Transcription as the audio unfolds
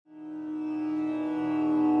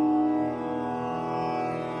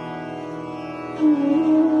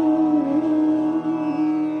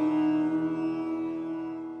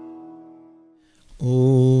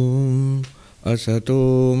Om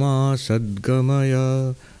Asato Ma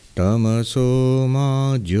Sadgamaya Tamaso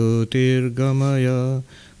Ma Jyotirgamaya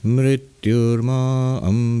Mrityurma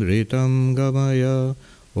Amritam Gamaya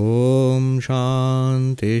Om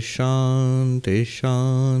Shanti Shanti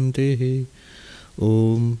Shanti.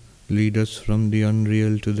 Om, lead us from the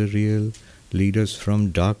unreal to the real, lead us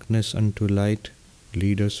from darkness unto light,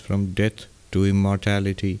 lead us from death to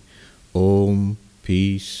immortality. Om,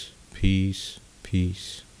 peace, peace,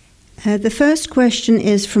 peace. The first question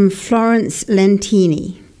is from Florence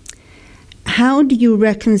Lentini. How do you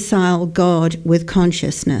reconcile God with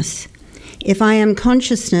consciousness? If I am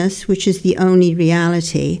consciousness, which is the only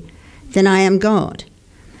reality, then I am God.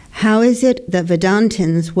 How is it that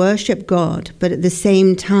Vedantins worship God, but at the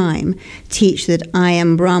same time teach that I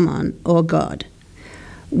am Brahman, or God?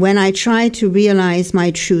 When I try to realize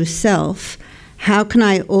my true self, how can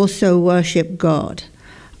I also worship God?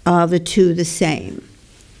 Are the two the same?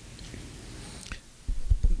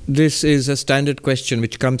 This is a standard question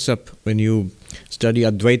which comes up when you study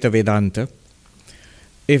Advaita Vedanta.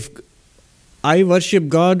 If I worship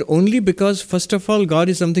God only because, first of all, God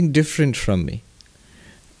is something different from me.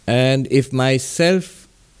 And if myself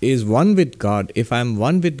is one with God, if I'm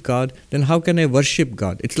one with God, then how can I worship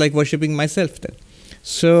God? It's like worshipping myself then.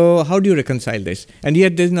 So how do you reconcile this? And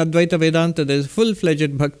yet in Advaita Vedanta, there's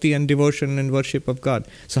full-fledged bhakti and devotion and worship of God.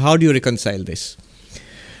 So how do you reconcile this?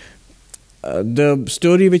 The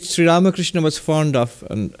story which Sri Ramakrishna was fond of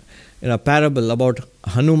in a parable about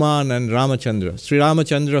Hanuman and Ramachandra. Sri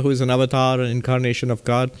Ramachandra, who is an avatar, an incarnation of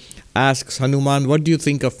God, asks Hanuman, what do you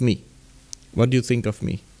think of me? What do you think of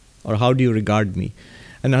me? Or how do you regard me?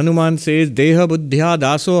 And Hanuman says, Deha buddhya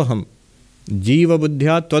dasoham, jiva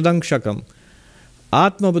buddhya twadangshakam,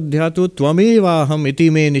 atma buddhya tu tvamevaham iti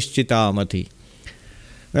me nishchitamati.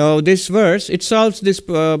 Now this verse, it solves this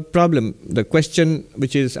problem. The question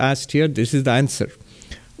which is asked here, this is the answer.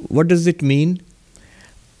 What does it mean?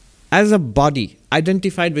 As a body,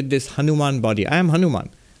 identified with this Hanuman body, I am Hanuman.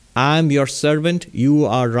 I am your servant, you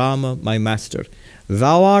are Rama, my master.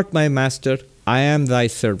 Thou art my master, I am thy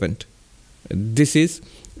servant. This is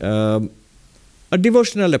a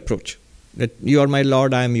devotional approach, that you are my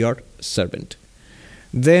Lord, I am your servant.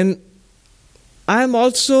 Then I am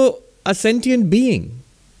also a sentient being.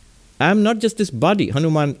 I am not just this body.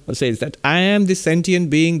 Hanuman says that I am this sentient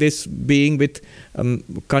being, this being with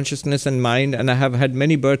consciousness and mind, and I have had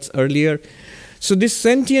many births earlier. So this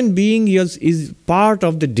sentient being is part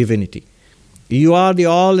of the divinity. You are the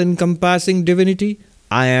all-encompassing divinity.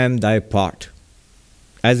 I am thy part.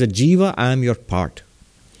 As a jiva, I am your part.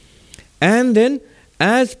 And then,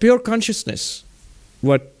 as pure consciousness,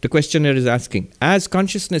 what the questioner is asking, as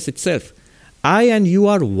consciousness itself, I and you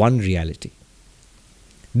are one reality.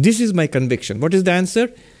 This is my conviction. What is the answer?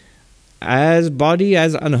 As body,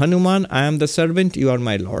 as an Hanuman, I am the servant, you are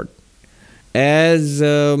my Lord. As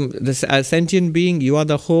a sentient being, you are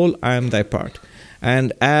the whole, I am thy part.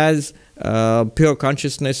 And as pure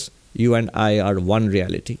consciousness, you and I are one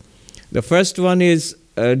reality. The first one is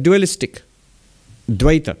dualistic,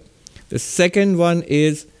 Advaita. The second one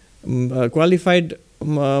is qualified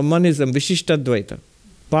monism, Vishishtadvaita,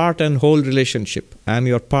 part and whole relationship. I am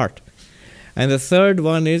your part. And the third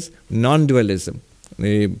one is non-dualism,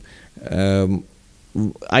 the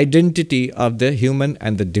identity of the human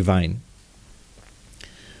and the divine.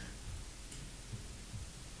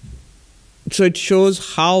 So it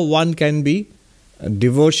shows how one can be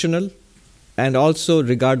devotional and also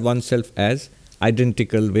regard oneself as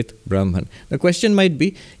identical with Brahman. The question might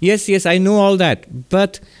be, yes, I know all that,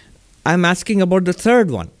 but I'm asking about the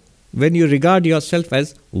third one. When you regard yourself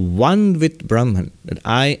as one with Brahman, that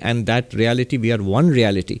I and that reality, we are one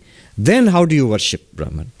reality, then how do you worship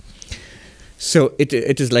Brahman? So it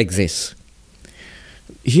is like this.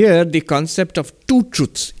 Here the concept of two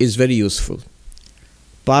truths is very useful.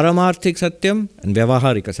 Paramarthik Satyam and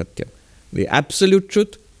Vyavaharika Satyam. The absolute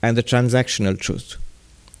truth and the transactional truth.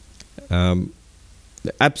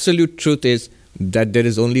 The absolute truth is that there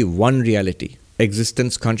is only one reality,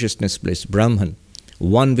 existence, consciousness, bliss, Brahman.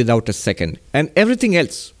 One without a second. And everything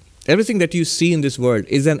else, everything that you see in this world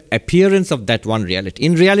is an appearance of that one reality.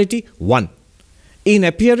 In reality, one. In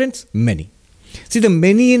appearance, many. See, the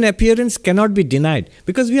many in appearance cannot be denied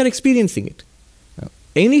because we are experiencing it.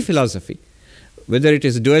 Any philosophy, whether it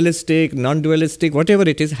is dualistic, non-dualistic, whatever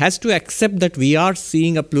it is, has to accept that we are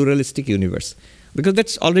seeing a pluralistic universe because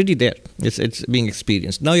that's already there. It's being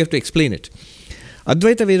experienced. Now you have to explain it.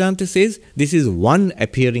 Advaita Vedanta says this is one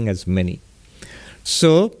appearing as many.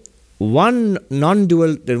 So one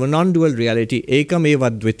non-dual reality, ekam eva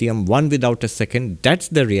advitiyam, one without a second, that's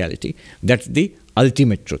the reality. That's the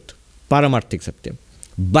ultimate truth, paramarthik satyam.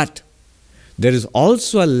 But there is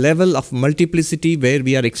also a level of multiplicity where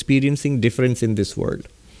we are experiencing difference in this world.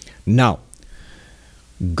 Now,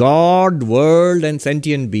 God, world and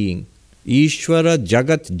sentient being, Ishvara,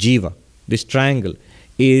 Jagat, Jiva, this triangle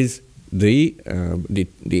is the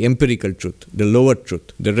empirical truth, the lower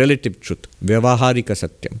truth, the relative truth, Vyavaharika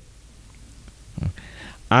Satyam.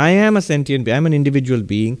 I am a sentient being, I am an individual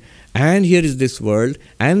being, and here is this world,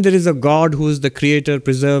 and there is a God who is the creator,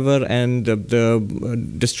 preserver, and the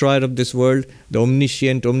destroyer of this world, the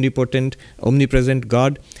omniscient, omnipotent, omnipresent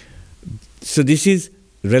God. So this is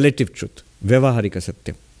relative truth, Vyavaharika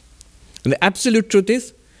Satyam. And the absolute truth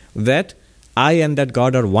is that I and that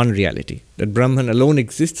God are one reality, that Brahman alone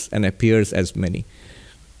exists and appears as many.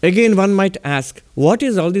 Again, one might ask, what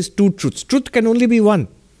is all these two truths? Truth can only be one.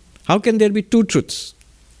 How can there be two truths?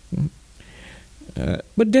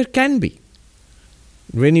 But there can be.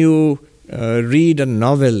 When you read a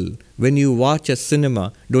novel, when you watch a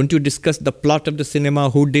cinema, don't you discuss the plot of the cinema,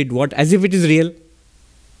 who did what, as if it is real?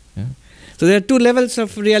 So there are two levels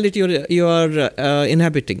of reality you are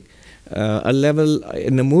inhabiting. A level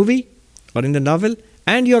in the movie or in the novel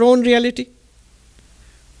and your own reality.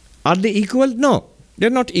 Are they equal? No, they're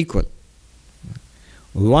not equal.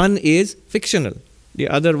 One is fictional. The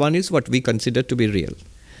other one is what we consider to be real.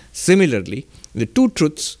 Similarly, the two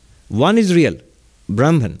truths, one is real,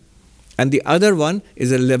 Brahman, and the other one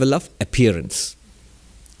is a level of appearance.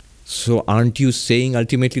 So aren't you saying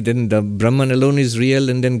ultimately then the Brahman alone is real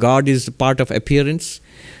and then God is part of appearance?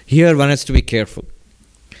 Here one has to be careful.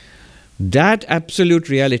 That absolute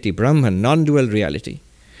reality, Brahman, non-dual reality,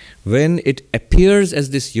 when it appears as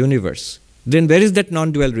this universe, then where is that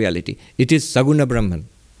non-dual reality? It is Saguna Brahman.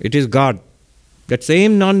 It is God. That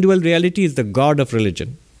same non-dual reality is the God of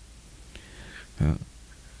religion.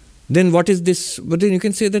 Then what is this? But then you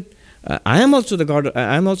can say that I am also the God,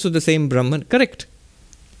 I am also the same Brahman. Correct.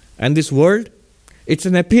 And this world, it's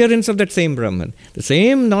an appearance of that same Brahman. The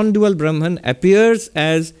same non-dual Brahman appears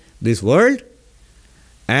as this world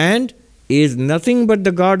and is nothing but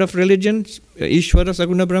the God of religion, Ishvara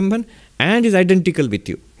Saguna Brahman, and is identical with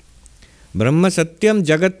you. Brahma Satyam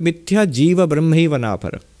Jagat Mithya Jiva Brahmaiva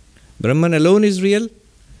Napara. Brahman alone is real.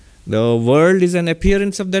 The world is an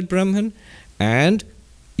appearance of that Brahman, and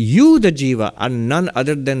you, the Jiva, are none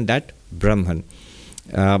other than that Brahman.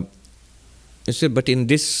 But in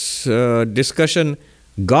this discussion,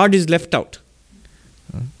 God is left out.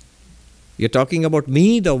 You're talking about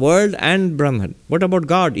me, the world, and Brahman. What about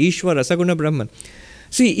God, Ishvara, Saguna Brahman?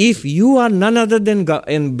 See, if you are none other than God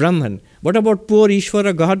and Brahman, what about poor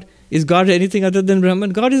Ishvara, God? Is God anything other than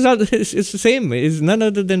Brahman? God is the same, is none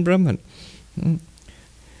other than Brahman.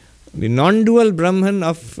 The non-dual Brahman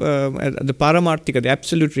of the Paramarthika, the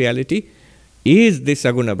absolute reality, is the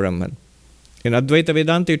Saguna Brahman. In Advaita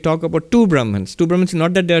Vedanta, you talk about two Brahmans. Two Brahmans,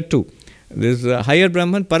 not that there are two. There's a higher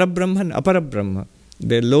Brahman, Parabrahman, Aparabrahma.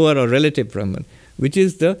 The lower or relative Brahman, which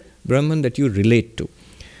is the Brahman that you relate to.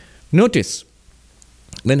 Notice,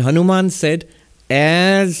 when Hanuman said,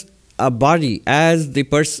 as a body, as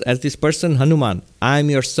this person Hanuman, I am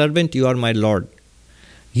your servant, you are my Lord.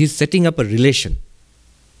 He is setting up a relation.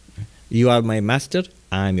 You are my master,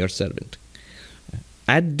 I am your servant.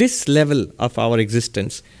 At this level of our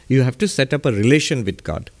existence, you have to set up a relation with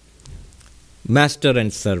God. Master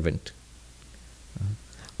and servant.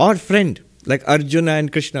 Or friend. Like Arjuna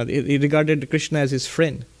and Krishna, he regarded Krishna as his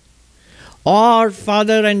friend. Or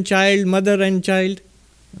father and child, mother and child.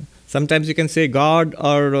 Sometimes you can say God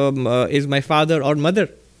is my father or mother.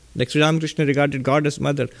 Like Sri Ramakrishna regarded God as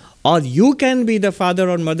mother. Or you can be the father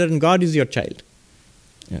or mother and God is your child.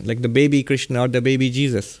 Like the baby Krishna or the baby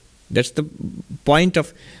Jesus. That's the point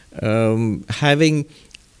of having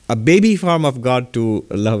a baby form of God to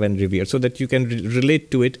love and revere, so that you can relate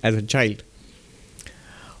to it as a child.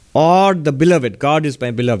 Or the beloved, God is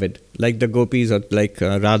my beloved, like the gopis or like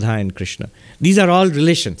Radha and Krishna. These are all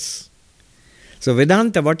relations. So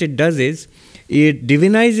Vedanta, what it does is, it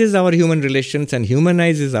divinizes our human relations and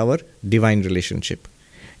humanizes our divine relationship.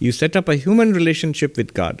 You set up a human relationship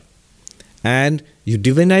with God, and you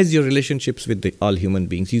divinize your relationships with all human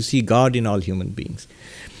beings. You see God in all human beings.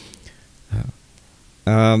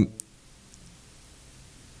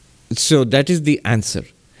 So that is the answer.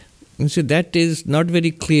 You see, that is not very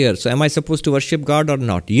clear. So am I supposed to worship God or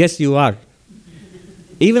not? Yes, you are.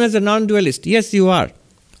 Even as a non-dualist, yes, you are.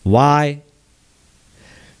 Why?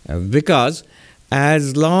 Because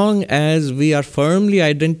as long as we are firmly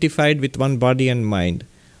identified with one body and mind,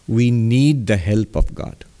 we need the help of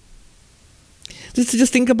God.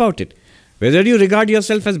 Just think about it. Whether you regard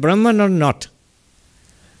yourself as Brahman or not.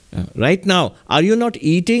 Right now, are you not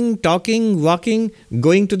eating, talking, walking,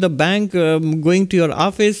 going to the bank, going to your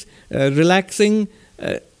office, relaxing?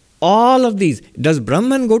 All of these. Does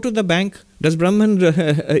Brahman go to the bank? Does Brahman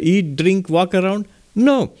eat, drink, walk around?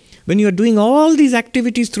 No. When you are doing all these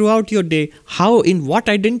activities throughout your day, in what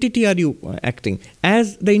identity are you acting?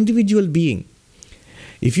 As the individual being.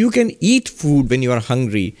 If you can eat food when you are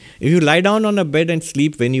hungry, if you lie down on a bed and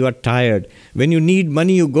sleep when you are tired, when you need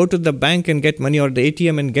money, you go to the bank and get money, or the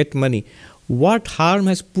ATM and get money, what harm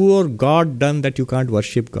has poor God done that you can't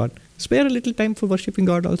worship God? Spare a little time for worshipping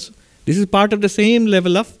God also. This is part of the same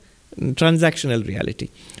level of transactional reality.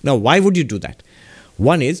 Now, why would you do that?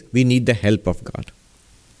 One is, we need the help of God.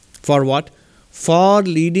 For what? For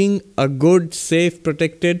leading a good, safe,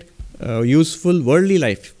 protected, useful, worldly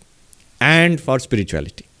life. And for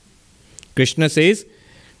spirituality. Krishna says,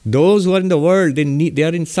 those who are in the world, they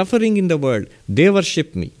are in suffering in the world, they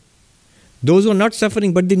worship me. Those who are not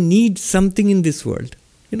suffering, but they need something in this world,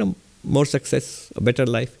 more success, a better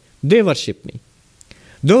life, they worship me.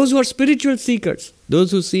 Those who are spiritual seekers,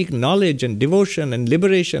 those who seek knowledge and devotion and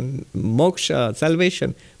liberation, moksha,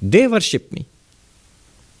 salvation, they worship me.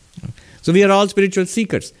 So we are all spiritual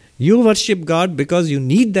seekers. You worship God because you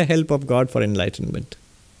need the help of God for enlightenment.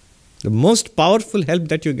 The most powerful help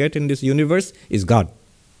that you get in this universe is God.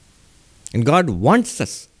 And God wants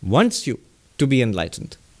you to be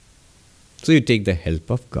enlightened. So you take the help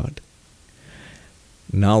of God.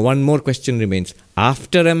 Now one more question remains.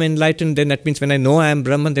 After I'm enlightened, then that means when I know I am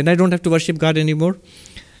Brahman, then I don't have to worship God anymore.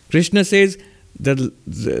 Krishna says the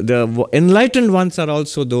enlightened ones are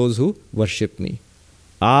also those who worship me.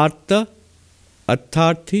 Artha,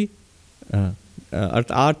 Artharthi,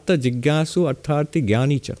 Artha, Jigyasu, Artharthi,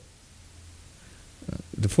 Jnanicha.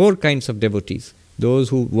 The four kinds of devotees. Those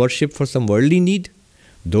who worship for some worldly need,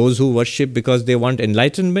 those who worship because they want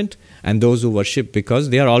enlightenment, and those who worship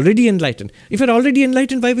because they are already enlightened. If you are already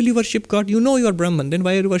enlightened, why will you worship God? You know you are Brahman, then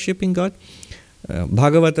why are you worshipping God?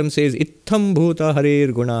 Bhagavatam says, Ittham bhuta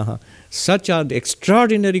harer gunaha. Such are the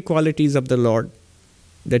extraordinary qualities of the Lord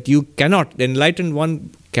that the enlightened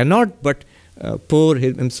one cannot but pour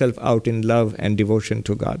himself out in love and devotion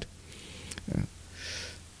to God.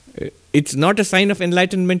 It's not a sign of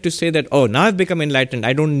enlightenment to say that, oh, now I've become enlightened,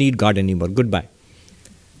 I don't need God anymore, goodbye.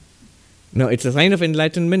 No, it's a sign of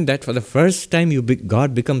enlightenment that for the first time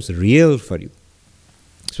God becomes real for you.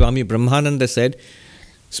 Swami Brahmananda said,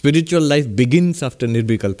 spiritual life begins after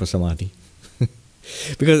Nirvikalpa Samadhi.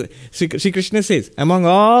 Because Sri Krishna says, among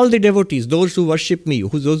all the devotees, those who worship me,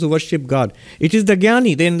 those who worship God, it is the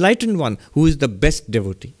Jnani, the enlightened one, who is the best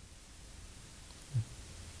devotee.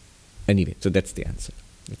 Anyway, so that's the answer.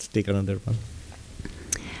 Let's take another one.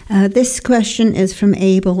 This question is from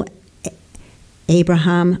Abraham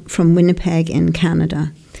from Winnipeg in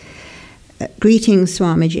Canada. Greetings,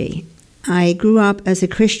 Swamiji. I grew up as a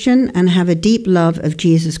Christian and have a deep love of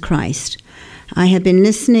Jesus Christ. I have been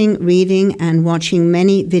listening, reading, and watching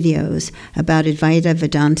many videos about Advaita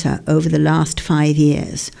Vedanta over the last 5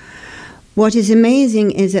 years. What is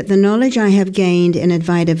amazing is that the knowledge I have gained in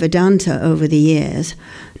Advaita Vedanta over the years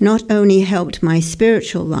not only helped my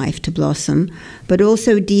spiritual life to blossom, but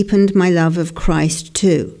also deepened my love of Christ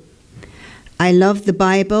too. I love the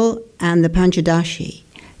Bible and the Panchadashi.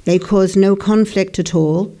 They cause no conflict at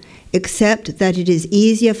all, except that it is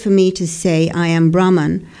easier for me to say I am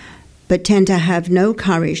Brahman, but tend to have no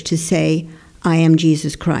courage to say I am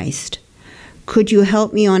Jesus Christ. Could you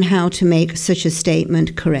help me on how to make such a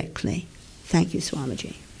statement correctly? Thank you,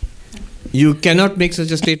 Swamiji. You cannot make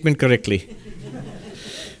such a statement correctly.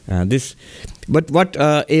 But what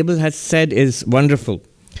Abel has said is wonderful.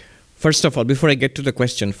 First of all, before I get to the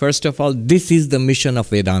question, first of all, this is the mission of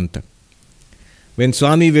Vedanta. When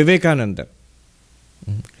Swami Vivekananda,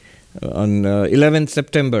 on 11th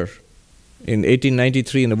September in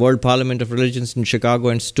 1893 in the World Parliament of Religions in Chicago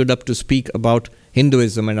and stood up to speak about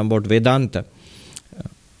Hinduism and about Vedanta,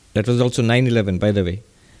 that was also 9/11, by the way.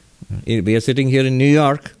 We are sitting here in New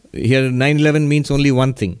York. Here 9/11 means only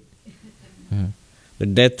one thing. The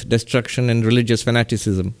death, destruction and religious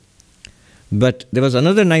fanaticism. But there was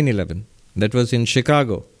another 9/11 that was in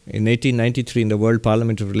Chicago in 1893 in the World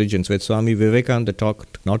Parliament of Religions, where Swami Vivekananda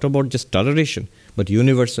talked not about just toleration but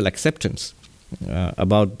universal acceptance,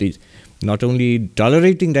 about these, not only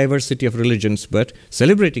tolerating diversity of religions but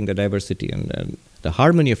celebrating the diversity and the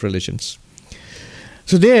harmony of religions.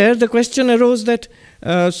 So there the question arose that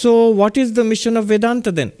so what is the mission of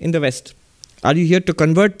Vedanta then in the West? Are you here to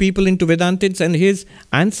convert people into Vedantists? And his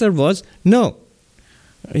answer was no.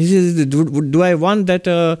 He says, do I want that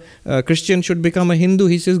a Christian should become a Hindu?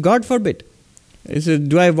 He says, God forbid.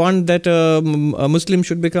 Do I want that a Muslim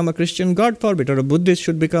should become a Christian? God forbid. Or a Buddhist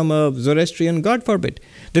should become a Zoroastrian? God forbid.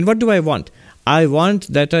 Then what do I want? I want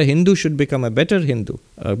that a Hindu should become a better Hindu,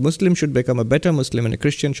 a Muslim should become a better Muslim, and a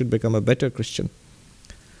Christian should become a better Christian.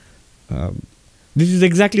 This is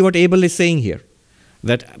exactly what Abel is saying here.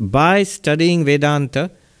 That by studying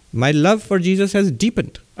Vedanta, my love for Jesus has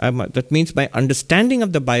deepened. That means my understanding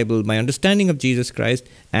of the Bible, my understanding of Jesus Christ,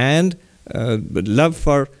 and love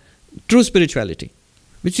for true spirituality,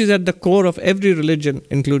 which is at the core of every religion,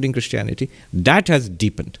 including Christianity, that has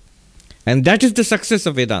deepened. And that is the success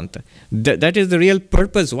of Vedanta. That is the real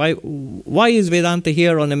purpose. Why is Vedanta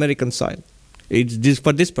here on American soil? It's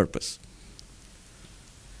for this purpose.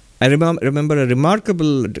 I remember a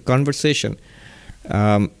remarkable conversation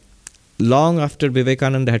long after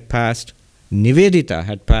Vivekananda had passed. Nivedita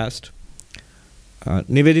had passed.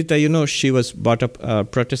 Nivedita, she was brought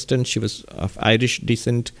up Protestant. She was of Irish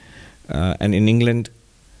descent and in England.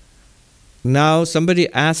 Now somebody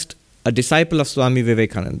asked a disciple of Swami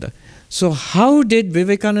Vivekananda, so how did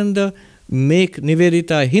Vivekananda make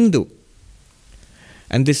Nivedita a Hindu?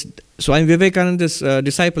 And this Swami Vivekananda's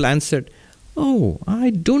disciple answered, oh, I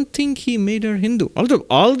don't think he made her Hindu. Although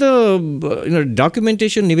all the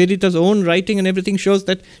documentation, Nivedita's own writing and everything shows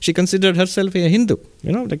that she considered herself a Hindu,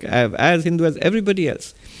 like as Hindu as everybody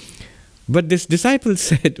else. But this disciple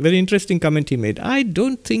said, very interesting comment he made, I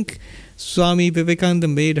don't think Swami Vivekananda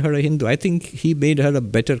made her a Hindu. I think he made her a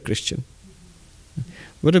better Christian.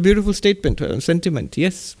 What a beautiful statement, sentiment,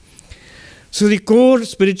 yes. So the core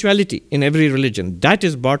spirituality in every religion, that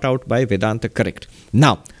is brought out by Vedanta, correct.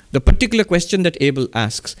 Now, the particular question that Abel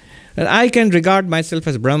asks, I can regard myself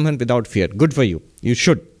as Brahman without fear. Good for you. You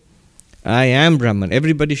should. I am Brahman.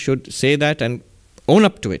 Everybody should say that and own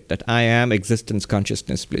up to it, that I am existence,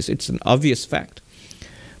 consciousness, bliss. It's an obvious fact.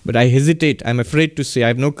 But I hesitate. I'm afraid to say, I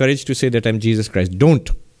have no courage to say that I'm Jesus Christ.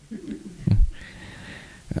 Don't.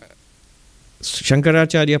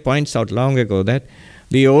 Shankaracharya points out long ago that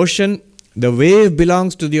the ocean, the wave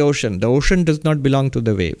belongs to the ocean. The ocean does not belong to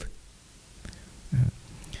the wave.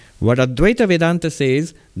 What Advaita Vedanta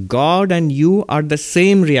says, God and you are the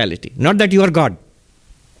same reality. Not that you are God.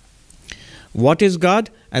 What is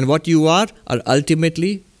God and what you are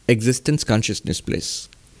ultimately existence, consciousness, bliss.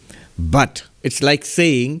 But it's like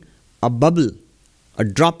saying a bubble, a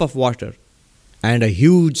drop of water, and a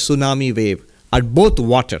huge tsunami wave are both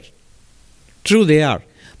water. True, they are.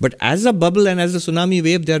 But as a bubble and as a tsunami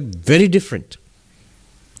wave, they are very different.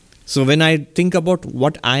 So when I think about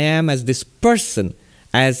what I am as this person,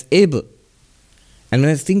 as Abel, and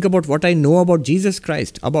when I think about what I know about Jesus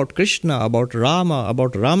Christ, about Krishna, about Rama,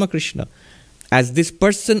 about Ramakrishna, as this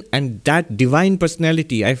person and that divine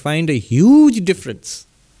personality, I find a huge difference.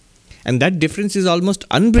 And that difference is almost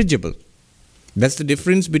unbridgeable. That's the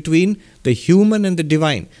difference between the human and the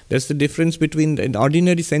divine. That's the difference between an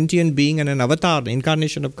ordinary sentient being and an avatar, an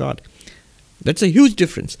incarnation of God. That's a huge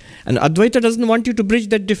difference. And Advaita doesn't want you to bridge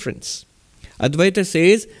that difference. Advaita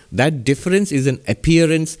says that difference is an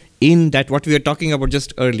appearance in that what we were talking about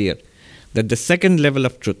just earlier. That the second level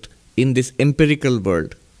of truth in this empirical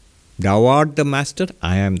world. Thou art the master,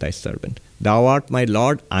 I am thy servant. Thou art my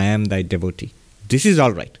Lord, I am thy devotee. This is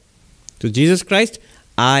all right. To Jesus Christ,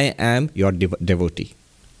 I am your devotee.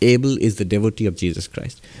 Abel is the devotee of Jesus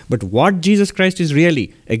Christ. But what Jesus Christ is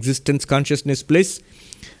really, existence, consciousness, bliss,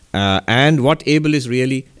 and what Abel is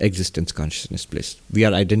really, existence, consciousness, bliss. We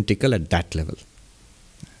are identical at that level.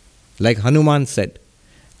 Like Hanuman said,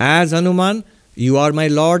 as Hanuman, you are my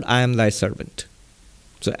Lord, I am thy servant.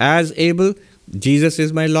 So as Abel, Jesus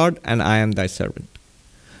is my Lord and I am thy servant.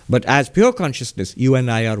 But as pure consciousness, you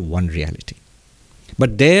and I are one reality.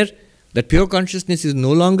 But there, that pure consciousness is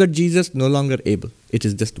no longer Jesus, no longer Abel. It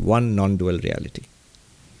is just one non-dual reality.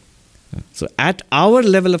 So at our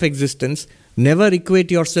level of existence, never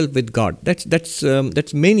equate yourself with God.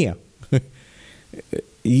 That's mania.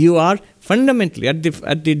 You are fundamentally, at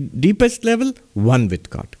the deepest level, one with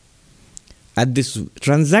God. At this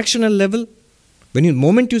transactional level, the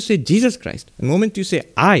moment you say Jesus Christ, the moment you say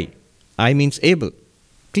I means Abel,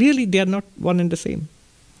 clearly they are not one and the same.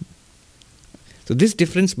 So this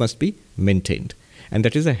difference must be maintained. And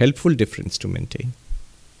that is a helpful difference to maintain.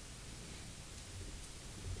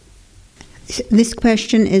 This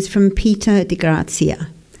question is from Peter de Grazia.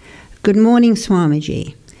 Good morning,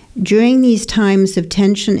 Swamiji. During these times of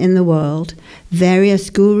tension in the world, various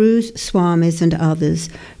gurus, swamis, and others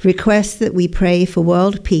request that we pray for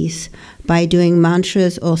world peace by doing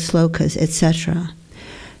mantras or slokas, etc.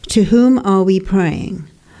 To whom are we praying?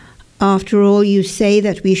 After all, you say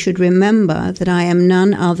that we should remember that I am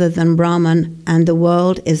none other than Brahman and the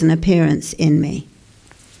world is an appearance in me.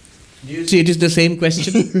 Do you see it is the same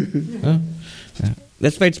question? Huh?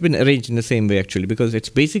 That's why it's been arranged in the same way actually, because it's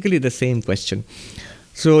basically the same question.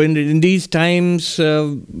 So in these times,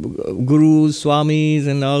 gurus, swamis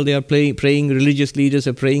and all, they are praying, religious leaders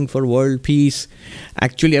are praying for world peace.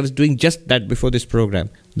 Actually, I was doing just that before this program.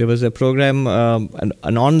 There was a program,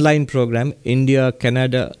 an online program,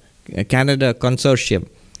 India-Canada Consortium,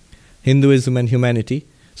 Hinduism and Humanity.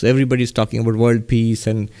 So everybody is talking about world peace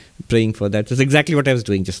and praying for that. That's exactly what I was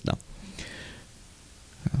doing just now.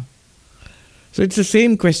 So it's the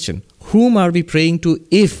same question. Whom are we praying to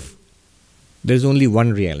if there's only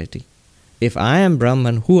one reality? If I am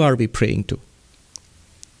Brahman, who are we praying to?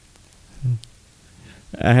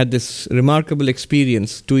 I had this remarkable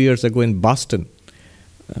experience 2 years ago in Boston.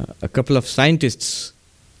 A couple of scientists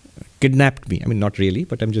kidnapped me. I mean, not really,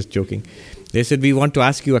 but I'm just joking. They said, we want to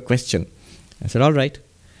ask you a question. I said, all right.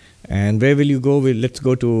 And where will you go? Let's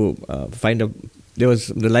go to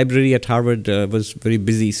the library at Harvard was very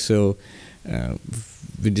busy, so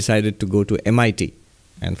we decided to go to MIT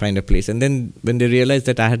and find a place. And then when they realized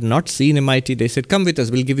that I had not seen MIT, they said, come with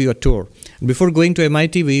us, we'll give you a tour. Before going to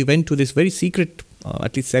MIT, we went to this very secret,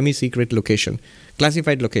 at least semi-secret location,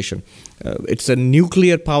 classified location. It's a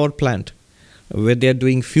nuclear power plant where they are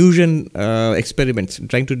doing fusion experiments,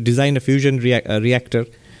 trying to design a fusion reactor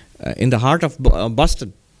in the heart of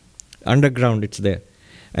Boston. Underground, it's there.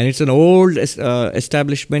 And it's an old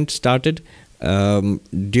establishment started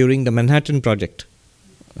during the Manhattan Project.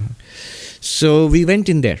 So we went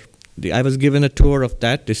in there. I was given a tour of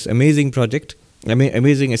that, this amazing project,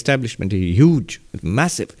 amazing establishment, huge,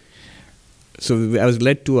 massive. So I was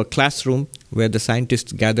led to a classroom where the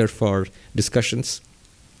scientists gather for discussions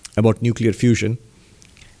about nuclear fusion.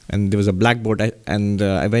 And there was a blackboard, and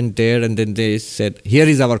I went there, and then they said, here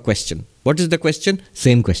is our question. What is the question?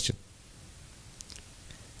 Same question.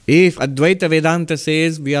 If Advaita Vedanta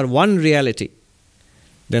says we are one reality,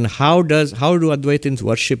 then how do Advaitins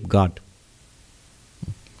worship God?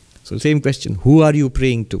 So same question, who are you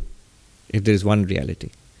praying to if there is one reality?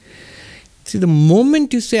 See, the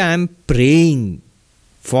moment you say I am praying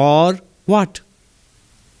for what?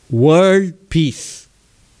 World peace.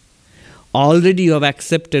 Already you have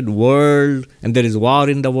accepted world, and there is war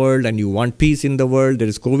in the world, and you want peace in the world. There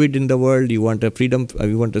is COVID in the world. You want a freedom.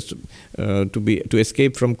 You want us to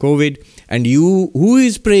escape from COVID. And who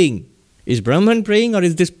is praying? Is Brahman praying, or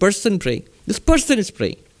is this person praying? This person is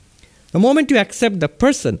praying. The moment you accept the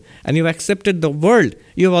person and you have accepted the world,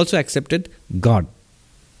 you have also accepted God.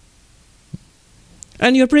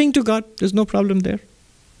 And you are praying to God. There's no problem there.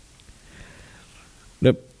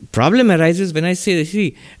 The problem arises when I say,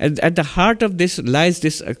 see, at the heart of this lies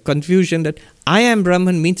this confusion that I am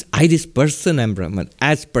Brahman means I, this person, am Brahman,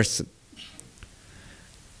 as person.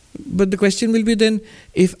 But the question will be then,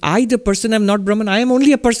 if I, the person, am not Brahman, I am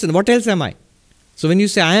only a person. What else am I? So when you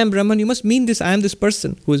say I am Brahman, you must mean this, I am this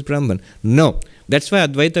person who is Brahman. No. That's why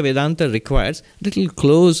Advaita Vedanta requires little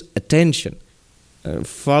close attention,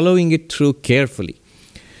 following it through carefully.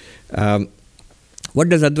 What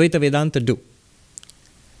does Advaita Vedanta do?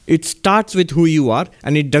 It starts with who you are,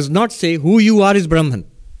 and it does not say who you are is Brahman.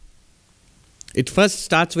 It first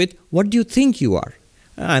starts with what do you think you are?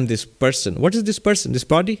 I am this person. What is this person? This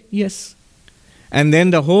body? Yes. And then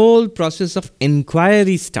the whole process of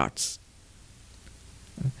inquiry starts.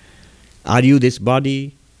 Are you this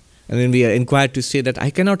body? And then we are inquired to say that I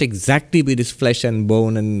cannot exactly be this flesh and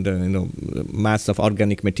bone and mass of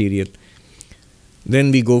organic material.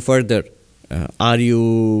 Then we go further. Are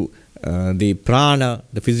you the prana,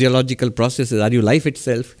 the physiological processes? Are you life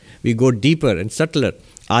itself? We go deeper and subtler.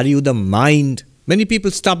 Are you the mind? Many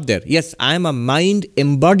people stop there. Yes, I am a mind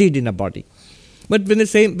embodied in a body. But when we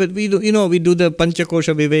do the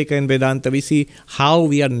Panchakosha Viveka in Vedanta, we see how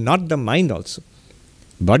we are not the mind also.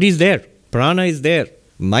 Body is there, prana is there,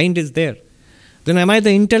 mind is there. Then am I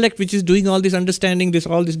the intellect which is doing all this understanding,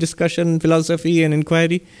 all this discussion, philosophy and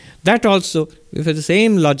inquiry? That also, we have the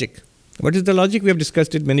same logic. What is the logic? We have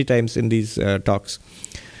discussed it many times in these talks.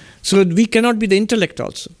 So we cannot be the intellect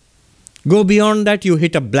also. Go beyond that, you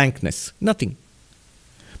hit a blankness. Nothing.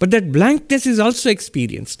 But that blankness is also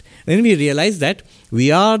experienced. Then we realize that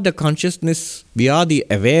we are the consciousness, we are the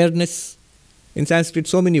awareness. In Sanskrit,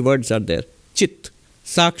 so many words are there. Chit,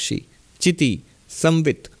 Sakshi, Chiti,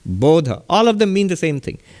 Samvit, Bodha. All of them mean the same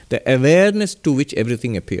thing. The awareness to which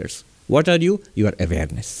everything appears. What are you? You are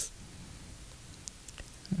awareness.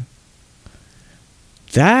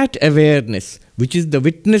 That awareness, which is the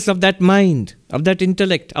witness of that mind, of that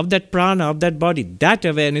intellect, of that prana, of that body, that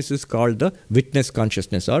awareness is called the witness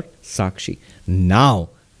consciousness or Sakshi. Now,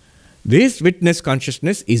 this witness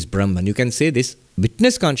consciousness is Brahman. You can say this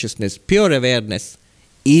witness consciousness, pure awareness,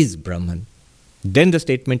 is Brahman, then the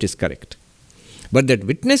statement is correct. But that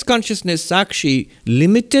witness consciousness, Sakshi,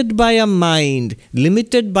 limited by a mind,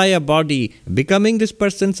 limited by a body, becoming this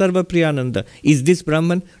person Sarvapriyananda, is this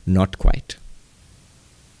Brahman? Not quite.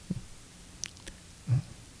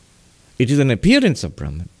 It is an appearance of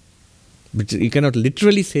Brahman. But you cannot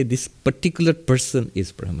literally say this particular person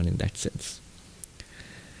is Brahman in that sense.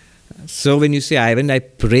 So when you say, when I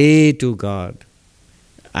pray to God,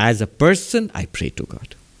 as a person, I pray to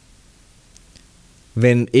God.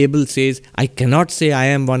 When Abel says, I cannot say I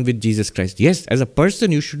am one with Jesus Christ. Yes, as a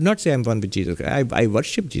person, you should not say I am one with Jesus Christ. I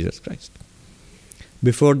worship Jesus Christ.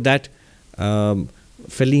 Before that,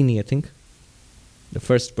 Fellini, I think, the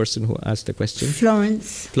first person who asked the question.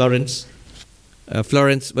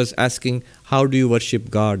 Florence was asking, how do you worship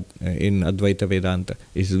God in Advaita Vedanta?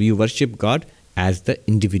 You worship God as the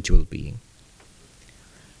individual being.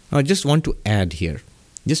 Now, I just want to add here,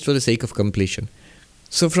 just for the sake of completion.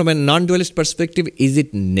 So from a non-dualist perspective, is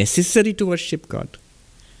it necessary to worship God?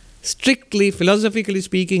 Strictly, philosophically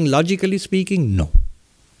speaking, logically speaking, no.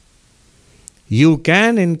 You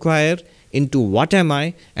can inquire into what am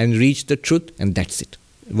I and reach the truth, and that's it.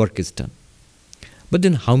 Work is done. But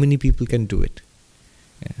then how many people can do it?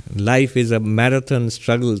 Life is a marathon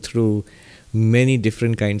struggle through many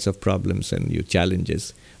different kinds of problems and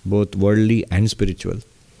challenges, both worldly and spiritual.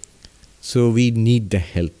 So we need the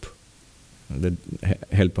help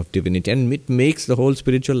of divinity. And it makes the whole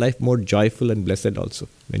spiritual life more joyful and blessed also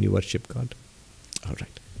when you worship God. All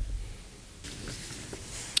right.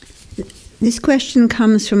 This question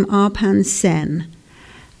comes from Arpan Sen.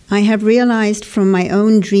 I have realized from my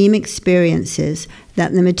own dream experiences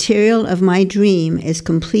that the material of my dream is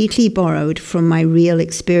completely borrowed from my real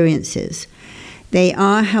experiences. They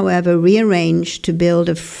are, however, rearranged to build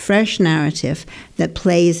a fresh narrative that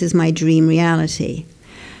plays as my dream reality.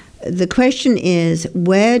 The question is,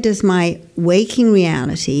 where does my waking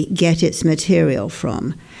reality get its material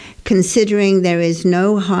from, considering there is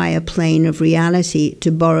no higher plane of reality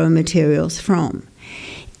to borrow materials from?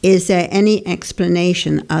 Is there any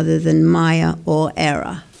explanation other than Maya or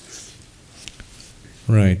error?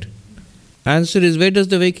 Right. Answer is, where does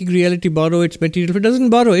the waking reality borrow its material? It doesn't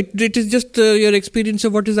borrow it. It is just your experience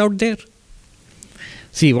of what is out there.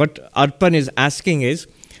 See, what Arpan is asking is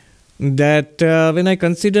that when I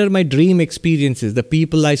consider my dream experiences, the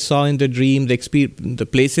people I saw in the dream, the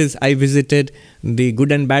places I visited, the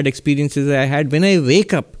good and bad experiences I had, when I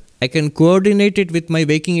wake up, I can coordinate it with my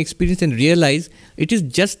waking experience and realize it is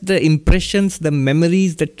just the impressions, the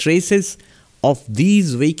memories, the traces of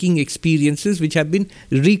these waking experiences which have been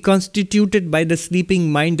reconstituted by the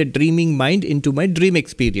sleeping mind, the dreaming mind, into my dream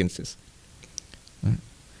experiences.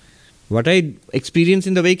 What I experience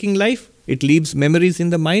in the waking life, it leaves memories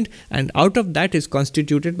in the mind, and out of that is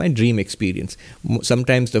constituted my dream experience.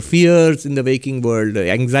 Sometimes the fears in the waking world,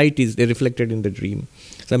 the anxieties, they're reflected in the dream.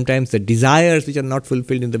 Sometimes the desires which are not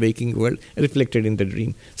fulfilled in the waking world are reflected in the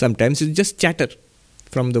dream. Sometimes it's just chatter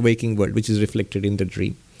from the waking world which is reflected in the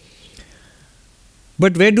dream.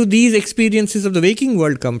 But where do these experiences of the waking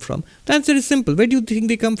world come from? The answer is simple. Where do you think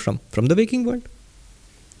they come from? From the waking world.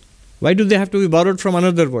 Why do they have to be borrowed from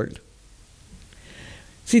another world?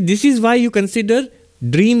 See, this is why you consider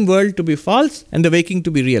dream world to be false and the waking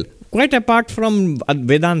to be real. Quite apart from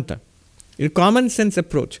Vedanta. In common sense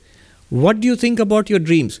approach. What do you think about your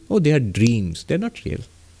dreams? Oh, they are dreams. They are not real.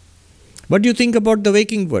 What do you think about the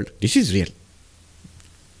waking world? This is real.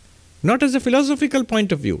 Not as a philosophical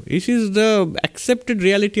point of view. This is the accepted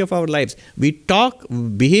reality of our lives. We talk,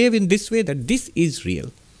 behave in this way that this is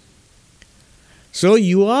real. So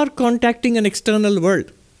you are contacting an external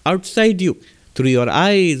world outside you through your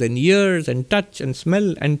eyes and ears and touch and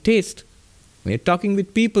smell and taste. You're talking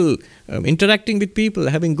with people, interacting with people,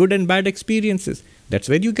 having good and bad experiences. That's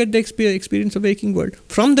where you get the experience of waking world.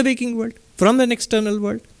 From the waking world, from an external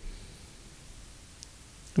world.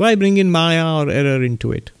 Why bring in Maya or error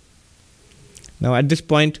into it? Now at this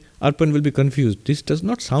point, Arpan will be confused. This does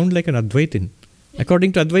not sound like an Advaitin.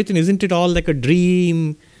 According to Advaitin, isn't it all like a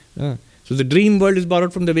dream? So the dream world is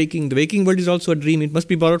borrowed from the waking. The waking world is also a dream. It must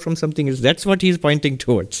be borrowed from something else. That's what he is pointing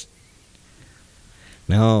towards.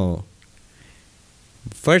 Now,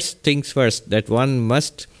 first things first, that one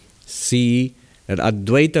must see that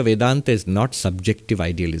Advaita Vedanta is not subjective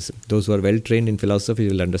idealism. Those who are well trained in philosophy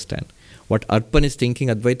will understand. What Arpan is thinking,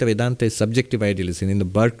 Advaita Vedanta is subjective idealism in the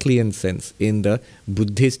Berkeleyan sense, in the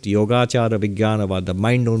Buddhist Yogachara Vijnanavad, the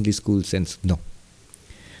mind-only school sense. No.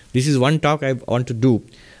 This is one talk I want to do,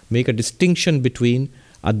 make a distinction between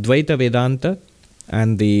Advaita Vedanta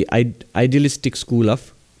and the idealistic school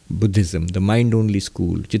of Buddhism, the mind-only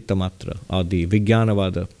school, Chittamatra, or the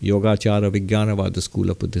Vijnanavada, Yogachara Vijnanavada school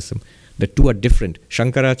of Buddhism. The two are different.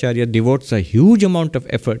 Shankaracharya devotes a huge amount of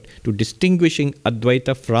effort to distinguishing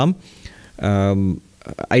Advaita from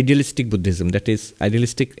idealistic Buddhism, that is,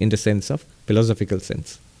 idealistic in the sense of philosophical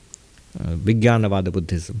sense, Vijnanavada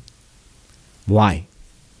Buddhism. Why?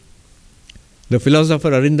 The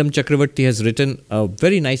philosopher Arindam Chakravarti has written a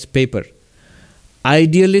very nice paper,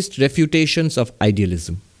 Idealist Refutations of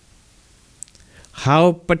Idealism.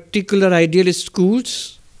 How particular idealist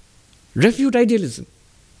schools refute idealism.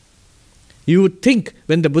 You would think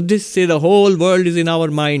when the Buddhists say the whole world is in our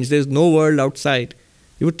minds, there is no world outside,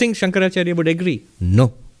 you would think Shankaracharya would agree.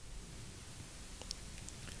 No.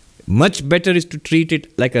 Much better is to treat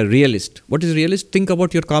it like a realist. What is realist? Think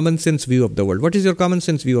about your common sense view of the world. What is your common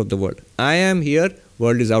sense view of the world? I am here,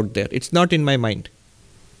 world is out there. It's not in my mind.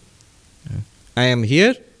 I am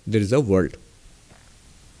here, there is a world.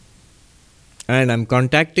 And I'm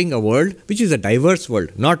contacting a world which is a diverse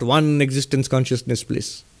world, not one existence consciousness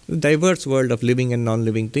bliss. A diverse world of living and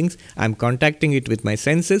non-living things. I'm contacting it with my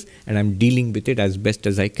senses and I'm dealing with it as best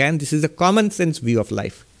as I can. This is a common sense view of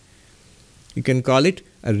life. You can call it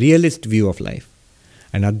a realist view of life.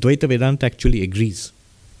 And Advaita Vedanta actually agrees.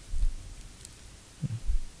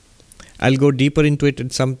 I'll go deeper into it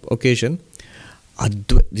at some occasion.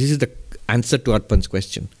 This is the answer to Arpan's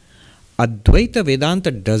question. Advaita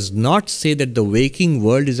Vedanta does not say that the waking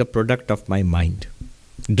world is a product of my mind.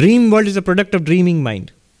 Dream world is a product of dreaming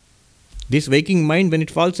mind. This waking mind, when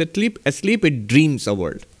it falls asleep, it dreams a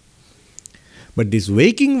world. But this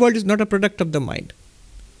waking world is not a product of the mind.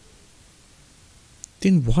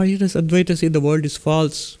 Then why does Advaita say the world is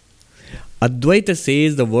false? Advaita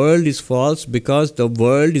says the world is false because the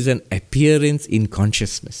world is an appearance in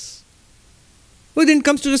consciousness. Well, then it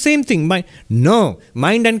comes to the same thing. No,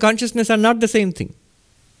 mind and consciousness are not the same thing.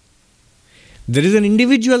 There is an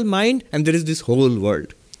individual mind and there is this whole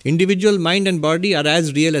world. Individual mind and body are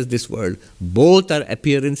as real as this world. Both are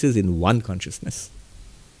appearances in one consciousness.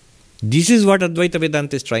 This is what Advaita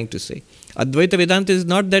Vedanta is trying to say. Advaita Vedanta is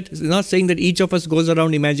not saying that each of us goes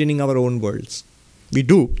around imagining our own worlds. We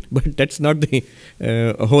do, but that's not the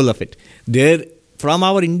whole of it. From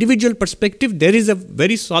our individual perspective, there is a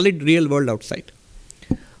very solid real world outside.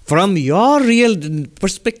 From your real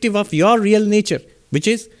perspective of your real nature, which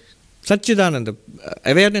is Satchidananda,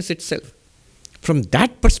 awareness itself. From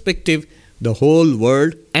that perspective, the whole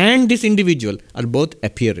world and this individual are both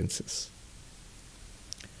appearances.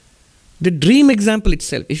 The dream example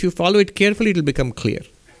itself, if you follow it carefully, it will become clear.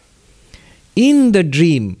 In the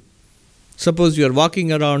dream, suppose you are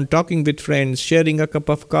walking around, talking with friends, sharing a cup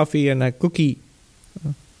of coffee and a cookie.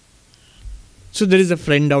 So there is a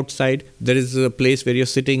friend outside, there is a place where you're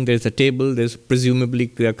sitting, there's a table, there's presumably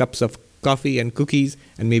cups of coffee and cookies,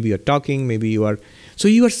 and maybe you're talking, maybe you are... So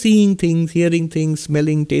you are seeing things, hearing things,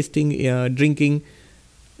 smelling, tasting, drinking.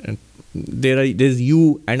 There's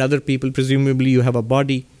you and other people, presumably you have a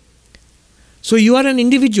body. So you are an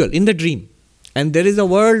individual in the dream, and there is a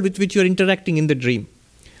world with which you are interacting in the dream.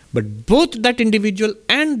 But both that individual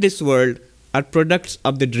and this world are products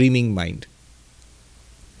of the dreaming mind.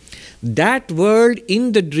 That world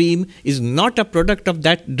in the dream is not a product of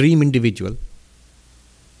that dream individual.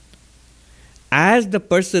 As the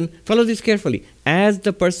person, follow this carefully, as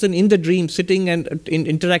the person in the dream sitting and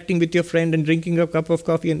interacting with your friend and drinking a cup of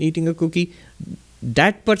coffee and eating a cookie,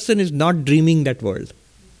 that person is not dreaming that world.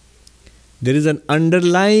 There is an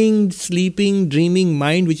underlying, sleeping, dreaming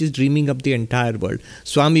mind which is dreaming up the entire world.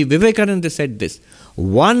 Swami Vivekananda said this,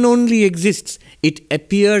 one only exists, it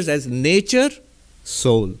appears as nature,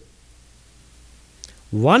 soul.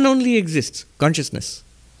 One only exists, consciousness.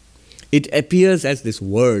 It appears as this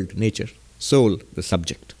world, nature, soul, the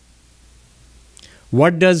subject.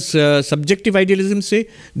 What does subjective idealism say?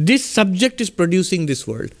 This subject is producing this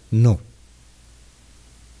world. No.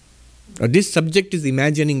 Or this subject is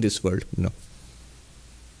imagining this world. No.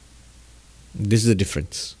 This is the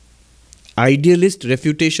difference. Idealist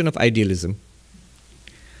refutation of idealism.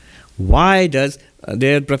 Why does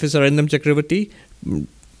Professor Arindam Chakravarti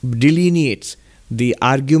delineates the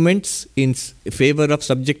arguments in favor of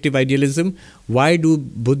subjective idealism? Why do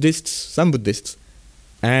some Buddhists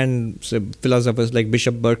and philosophers like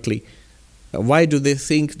Bishop Berkeley, why do they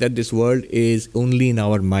think that this world is only in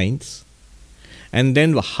our minds? And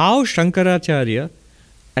then how Shankaracharya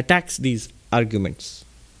attacks these arguments.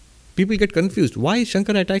 People get confused. Why is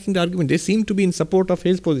Shankara attacking the argument? They seem to be in support of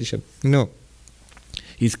his position. No.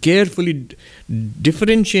 He's carefully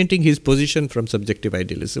differentiating his position from subjective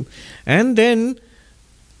idealism. And then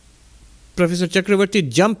Professor Chakravarti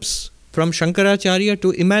jumps from Shankaracharya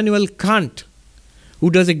to Immanuel Kant, who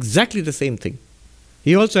does exactly the same thing.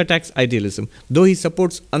 He also attacks idealism, though he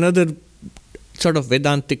supports another sort of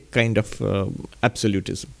Vedantic kind of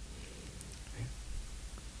absolutism.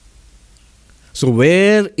 So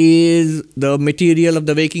where is the material of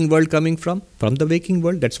the waking world coming from? From the waking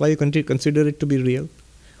world. That's why you consider it to be real.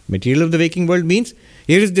 Material of the waking world means,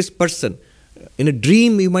 here is this person. In a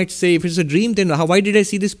dream, you might say, if it's a dream, then why did I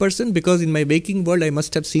see this person? Because in my waking world, I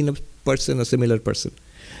must have seen a person, a similar person.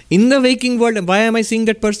 In the waking world, why am I seeing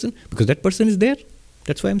that person? Because that person is there.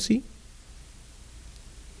 That's why I'm seeing.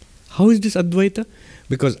 How is this Advaita?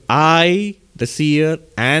 Because I, the seer,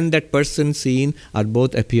 and that person seen are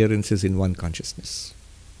both appearances in one consciousness.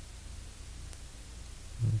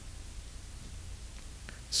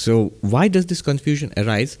 So why does this confusion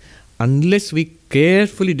arise? Unless we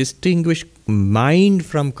carefully distinguish mind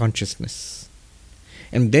from consciousness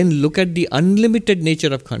and then look at the unlimited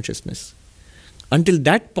nature of consciousness. Until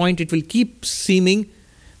that point, it will keep seeming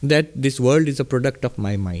that this world is a product of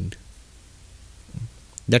my mind.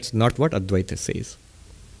 That's not what Advaita says.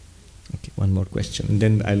 Okay, one more question, and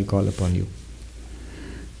then I'll call upon you.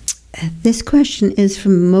 This question is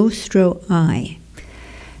from Mostro I.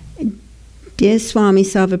 Dear Swami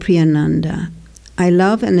Sarvapriyananda, I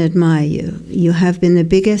love and admire you. You have been the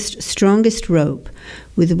biggest, strongest rope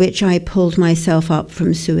with which I pulled myself up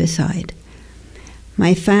from suicide.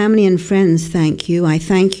 My family and friends thank you. I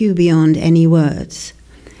thank you beyond any words.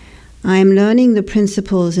 I am learning the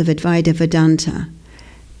principles of Advaita Vedanta.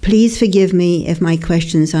 Please forgive me if my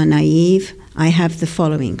questions are naive. I have the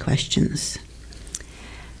following questions.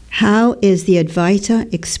 How is the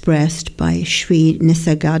Advaita expressed by Sri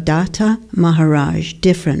Nisargadatta Maharaj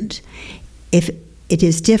different, if it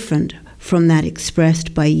is different from that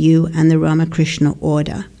expressed by you and the Ramakrishna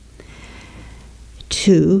Order?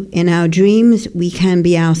 2. In our dreams, we can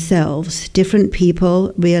be ourselves, different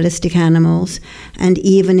people, realistic animals, and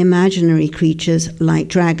even imaginary creatures like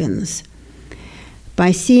dragons.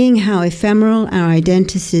 By seeing how ephemeral our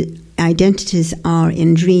identities are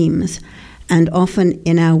in dreams, and often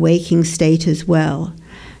in our waking state as well,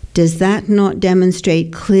 does that not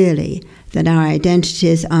demonstrate clearly that our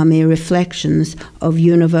identities are mere reflections of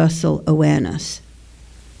universal awareness?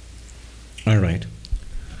 All right.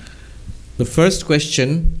 The first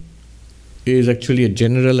question is actually a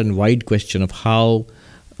general and wide question of how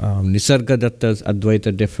Nisargadatta's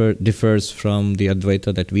Advaita differs from the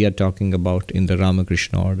Advaita that we are talking about in the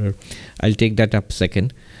Ramakrishna Order. I'll take that up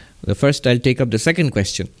second. I'll take up the second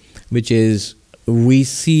question, which is, we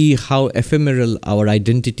see how ephemeral our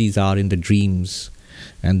identities are in the dreams.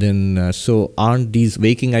 And then, so aren't these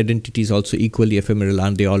waking identities also equally ephemeral?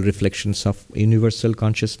 Aren't they all reflections of universal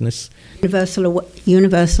consciousness? Universal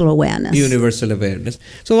awareness. Universal awareness.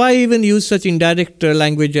 So why even use such indirect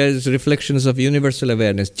language as reflections of universal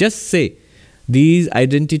awareness? Just say, these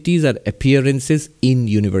identities are appearances in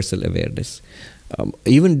universal awareness.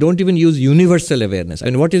 Don't even use universal awareness. I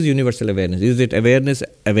mean, what is universal awareness? Is it awareness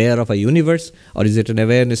aware of a universe, or is it an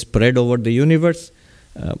awareness spread over the universe?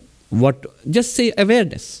 Just say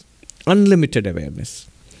awareness, unlimited awareness.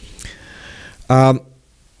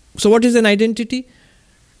 So what is an identity?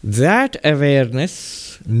 That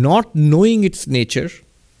awareness, not knowing its nature,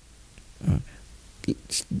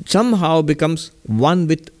 somehow becomes one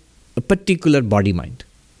with a particular body-mind.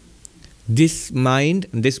 This mind,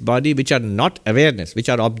 this body, which are not awareness, which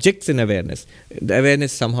are objects in awareness, the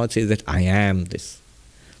awareness somehow says that I am this.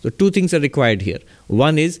 So two things are required here.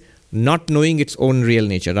 One is not knowing its own real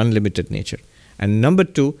nature, unlimited nature. And number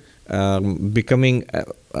two, becoming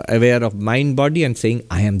aware of mind, body, and saying,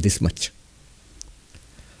 I am this much.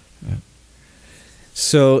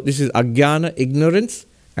 So this is ajnana, ignorance,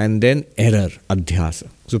 and then error, adhyasa,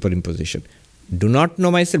 superimposition. Do not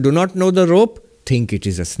know myself, do not know the rope, think it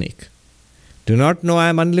is a snake. Do not know I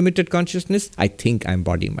am unlimited consciousness, I think I am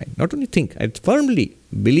body-mind. Not only think, I firmly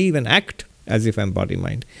believe and act as if I am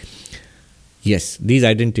body-mind. Yes, these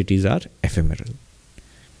identities are ephemeral.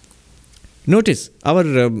 Notice, our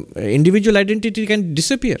individual identity can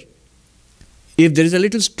disappear. If there is a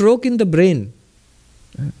little stroke in the brain,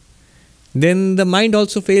 then the mind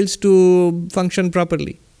also fails to function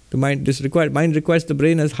properly. The mind requires the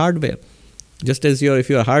brain as hardware. Just as if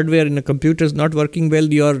your hardware in a computer is not working well,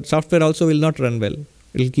 your software also will not run well.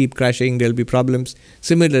 It will keep crashing, there will be problems.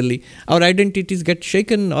 Similarly, our identities get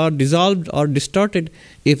shaken or dissolved or distorted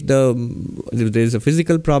if there is a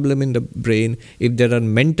physical problem in the brain, if there are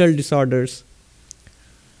mental disorders.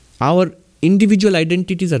 Our individual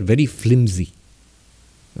identities are very flimsy.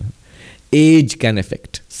 Age can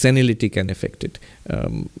affect, senility can affect it.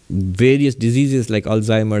 Various diseases like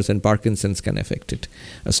Alzheimer's and Parkinson's can affect it.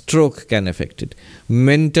 A stroke can affect it.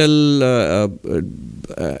 Mental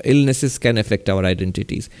illnesses can affect our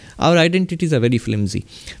identities. Our identities are very flimsy.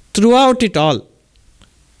 Throughout it all,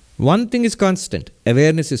 one thing is constant.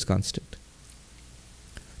 Awareness is constant.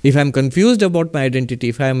 If I'm confused about my identity,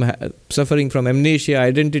 if I'm suffering from amnesia,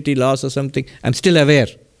 identity loss or something, I'm still aware.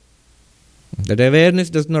 That awareness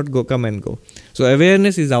does not come and go. So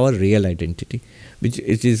awareness is our real identity, which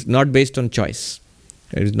it is not based on choice.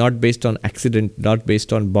 It is not based on accident, not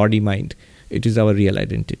based on body-mind. It is our real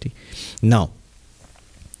identity. Now,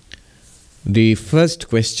 the first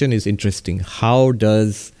question is interesting. How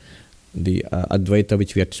does the Advaita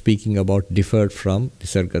which we are speaking about differ from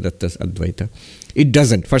Nisargadatta's Advaita? It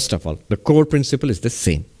doesn't. First of all, the core principle is the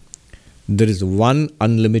same. There is one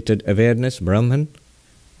unlimited awareness, Brahman,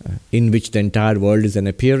 in which the entire world is an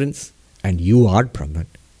appearance, and you are Brahman.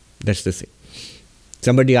 That's the same.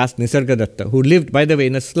 Somebody asked Nisargadatta, who lived, by the way,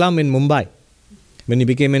 in a slum in Mumbai. When he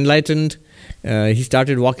became enlightened, he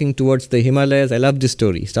started walking towards the Himalayas. I love this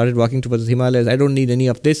story. He started walking towards the Himalayas. I don't need any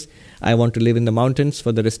of this. I want to live in the mountains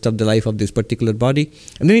for the rest of the life of this particular body.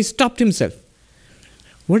 And then he stopped himself.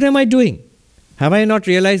 What am I doing? Have I not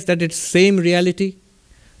realized that it's same reality?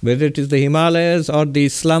 Whether it is the Himalayas or the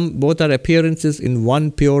slum, both are appearances in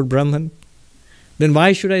one pure Brahman. Then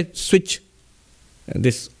why should I switch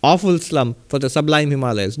this awful slum for the sublime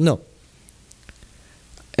Himalayas? No.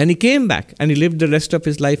 And he came back and he lived the rest of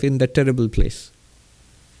his life in that terrible place.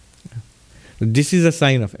 This is a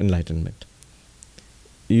sign of enlightenment.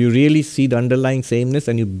 You really see the underlying sameness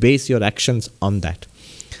and you base your actions on that.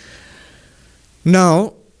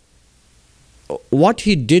 Now, what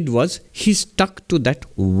he did was he stuck to that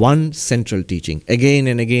one central teaching again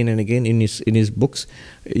and again and again in his books.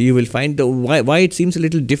 You will find why it seems a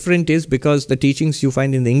little different is because the teachings you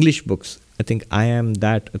find in the English books, I think I am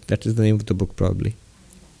that is the name of the book probably.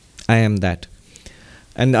 I am that.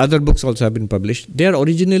 And other books also have been published. They are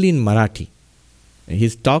originally in Marathi.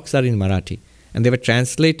 His talks are in Marathi and they were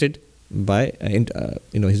translated by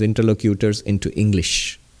his interlocutors into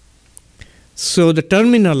English. So the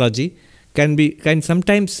terminology can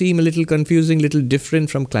sometimes seem a little confusing, little different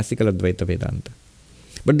from classical Advaita Vedanta.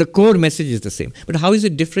 But the core message is the same. But how is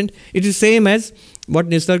it different? It is same as what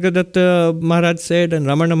Nisargadatta Maharaj said and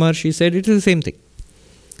Ramana Maharshi said. It is the same thing.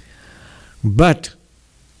 But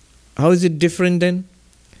how is it different then?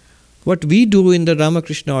 What we do in the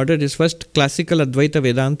Ramakrishna Order is first classical Advaita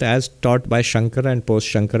Vedanta as taught by Shankara and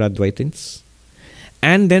post-Shankara Advaitins,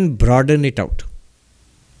 and then broaden it out.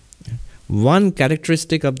 One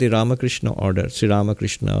characteristic of the Ramakrishna Order, Sri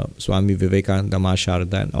Ramakrishna, Swami Vivekananda, Ma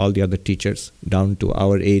Sharda and all the other teachers down to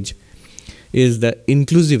our age, is the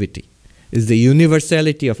inclusivity, is the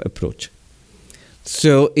universality of approach.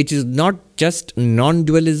 So it is not just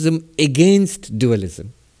non-dualism against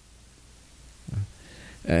dualism.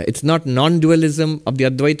 It's not non-dualism of the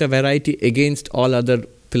Advaita variety against all other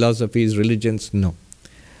philosophies, religions, no.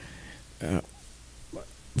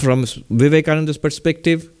 From Vivekananda's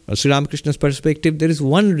perspective, or Sri Ramakrishna's perspective, there is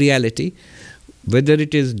one reality, whether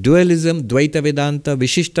it is dualism, Dvaita Vedanta,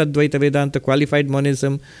 Vishishta Dvaita Vedanta, qualified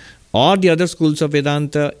monism, or the other schools of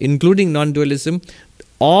Vedanta, including non-dualism,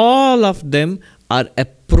 all of them are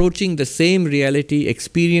approaching the same reality,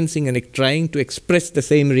 experiencing and trying to express the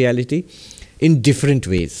same reality in different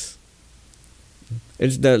ways.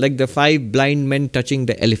 It's like the 5 blind men touching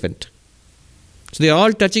the elephant. So they are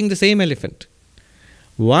all touching the same elephant.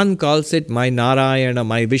 One calls it my Narayana,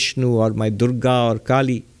 my Vishnu, or my Durga or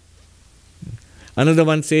Kali. Another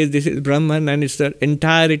one says this is Brahman and it's the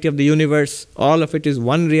entirety of the universe. All of it is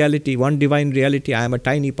one reality, one divine reality. I am a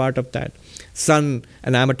tiny part of that. Sun,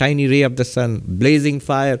 and I am a tiny ray of the sun. Blazing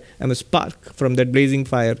fire, I am a spark from that blazing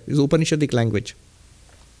fire. This is Upanishadic language.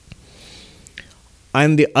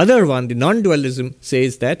 And the other one, the non-dualism,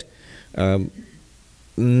 says that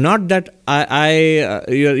not that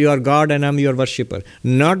you are God and I am your worshipper.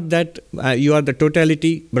 Not that you are the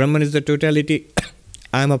totality, Brahman is the totality,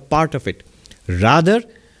 I am a part of it. Rather,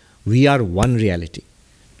 we are one reality.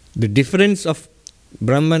 The difference of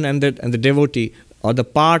Brahman and the devotee, or the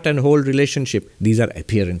part and whole relationship, these are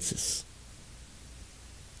appearances.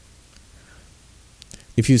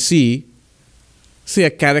 If you see a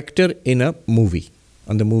character in a movie,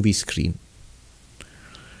 on the movie screen,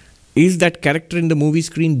 is that character in the movie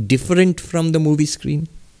screen different from the movie screen?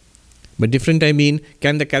 By different I mean,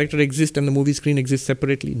 can the character exist and the movie screen exist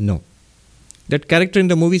separately? No. That character in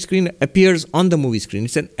the movie screen appears on the movie screen.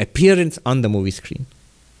 It's an appearance on the movie screen.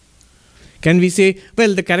 Can we say,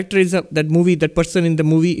 well, the character is that person in the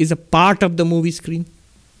movie is a part of the movie screen?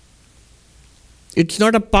 It's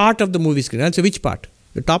not a part of the movie screen. I'll say, which part?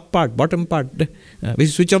 The top part, bottom part. We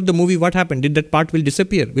switch off the movie, what happened? Did that part will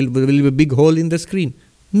disappear? Will be a big hole in the screen?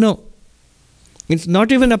 No. It's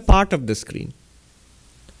not even a part of the screen.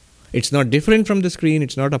 It's not different from the screen.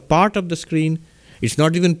 It's not a part of the screen. It's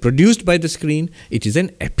not even produced by the screen. It is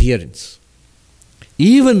an appearance.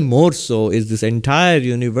 Even more so is this entire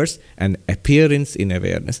universe an appearance in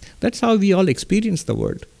awareness. That's how we all experience the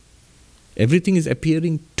world. Everything is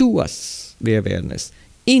appearing to us, the awareness.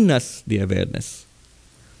 In us, the awareness.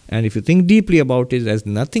 And if you think deeply about it, as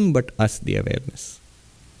nothing but us, the awareness.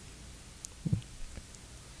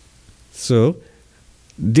 So,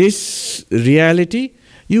 this reality,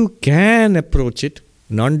 you can approach it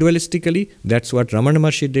non-dualistically. That's what Ramana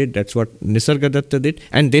Maharshi did, that's what Nisargadatta did,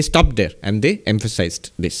 and they stopped there and they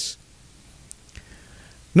emphasized this.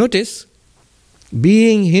 Notice,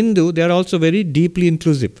 being Hindu, they are also very deeply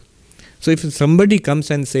inclusive. So if somebody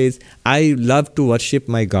comes and says, I love to worship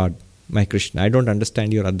my God, my Krishna, I don't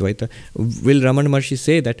understand your Advaita, will Ramana Maharshi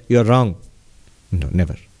say that you are wrong? No,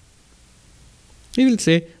 never. He will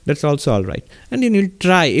say, that's also all right. And then he'll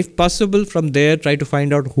try, if possible, from there, try to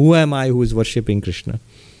find out who am I who is worshipping Krishna.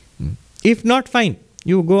 If not, fine.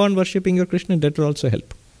 You go on worshipping your Krishna, that will also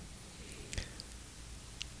help.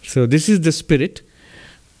 So this is the spirit.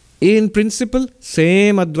 In principle,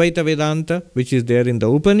 same Advaita Vedanta, which is there in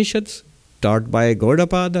the Upanishads, taught by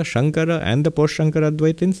Gaudapada, Shankara and the post-Shankara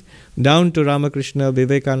Advaitins, down to Ramakrishna,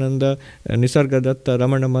 Vivekananda, Nisargadatta,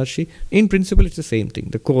 Ramana Maharshi. In principle, it's the same thing.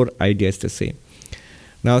 The core idea is the same.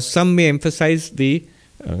 Now, some may emphasize the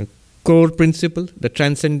core principle, the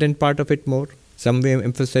transcendent part of it more. Some may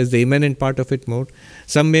emphasize the immanent part of it more.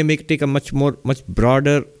 Some may take a much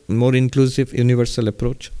broader, more inclusive, universal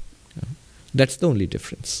approach. That's the only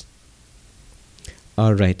difference.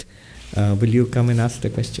 All right. Will you come and ask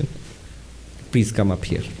the question? Please come up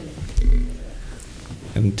here.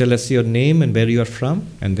 And tell us your name and where you are from,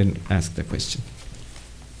 and then ask the question.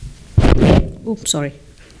 Oops, sorry.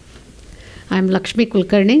 I'm Lakshmi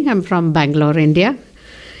Kulkarni. I'm from Bangalore, India.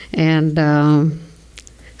 And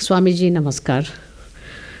Swamiji, namaskar.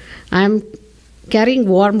 I'm carrying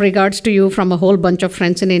warm regards to you from a whole bunch of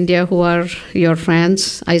friends in India who are your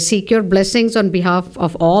friends. I seek your blessings on behalf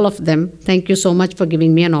of all of them. Thank you so much for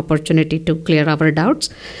giving me an opportunity to clear our doubts.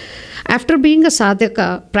 After being a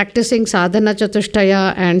sadhaka, practicing sadhana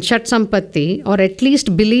chatushtaya and shat sampatti, or at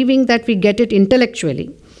least believing that we get it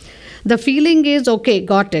intellectually, the feeling is, okay,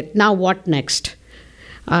 got it, now what next?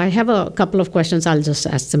 I have a couple of questions, I'll just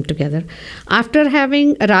ask them together. After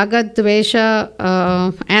having raga, dvesha,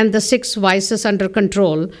 and the 6 vices under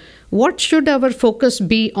control, what should our focus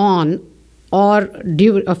be on or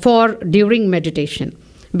during meditation?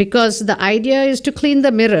 Because the idea is to clean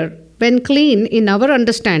the mirror. When clean in our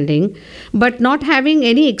understanding, but not having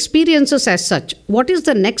any experiences as such, what is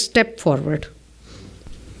the next step forward?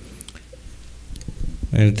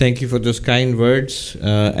 And thank you for those kind words.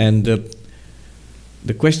 And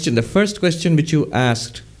the question, the first question which you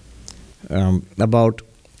asked about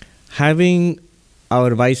having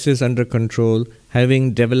our vices under control,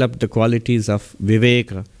 having developed the qualities of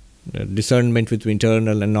viveka, discernment between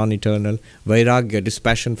eternal and non-eternal, vairagya,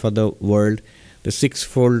 dispassion for the world, the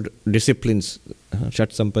 6-fold disciplines, shat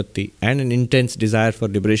sampatti, and an intense desire for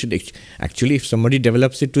liberation. Actually, if somebody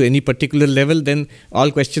develops it to any particular level, then all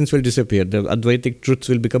questions will disappear. The Advaitic truths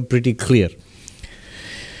will become pretty clear.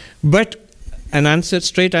 But an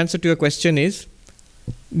straight answer to your question is,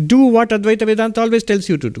 do what Advaita Vedanta always tells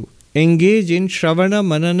you to do. Engage in Shravana,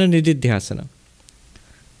 Manana, Nididhyasana.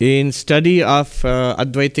 In study of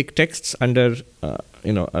Advaitic texts under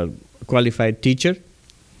a qualified teacher.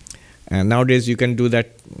 And nowadays you can do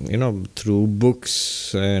that, through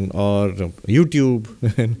books or YouTube.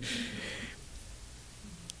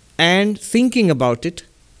 And thinking about it,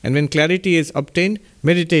 and when clarity is obtained,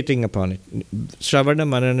 meditating upon it. Shravana,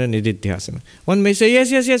 Manana, Nididhyasana. One may say,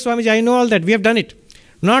 yes, Swamiji, I know all that. We have done it.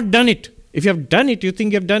 Not done it. If you have done it, you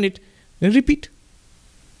think you have done it, then repeat.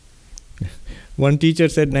 One teacher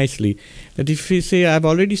said nicely that if you say, I have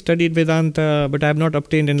already studied Vedanta, but I have not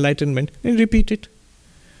obtained enlightenment, then repeat it.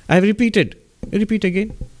 I have repeated. Repeat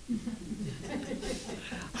again.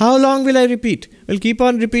 How long will I repeat? Well, keep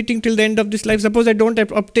on repeating till the end of this life. Suppose I don't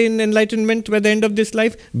obtain enlightenment by the end of this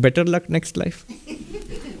life. Better luck next life.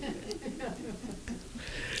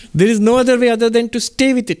 There is no other way other than to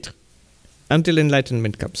stay with it until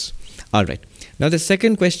enlightenment comes. All right. Now the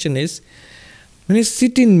second question is, when I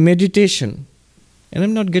sit in meditation and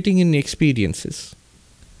I'm not getting any experiences,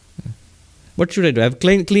 what should I do? I have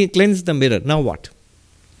cleansed the mirror. Now what?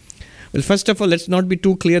 Well, first of all, let's not be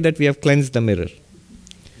too clear that we have cleansed the mirror.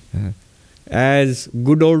 As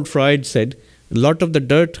good old Freud said, A lot of the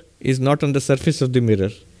dirt is not on the surface of the mirror.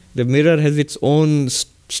 The mirror has its own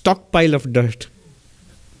stockpile of dirt.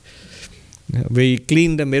 We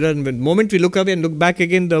clean the mirror, and the moment we look away and look back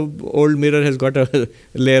again, the old mirror has got a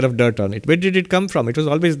layer of dirt on it. Where did it come from? It was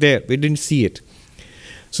always there. We didn't see it.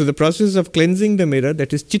 So the process of cleansing the mirror,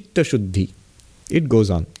 that is chitta shuddhi, it goes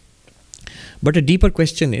on. But a deeper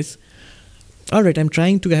question is, all right, I'm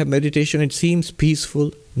trying to have meditation, it seems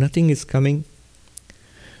peaceful, nothing is coming.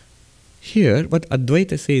 Here, what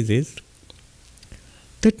Advaita says is,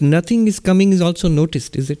 that nothing is coming is also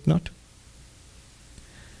noticed, is it not?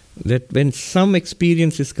 That when some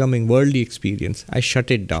experience is coming, worldly experience, I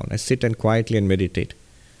shut it down. I sit and quietly and meditate.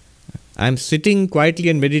 I'm sitting quietly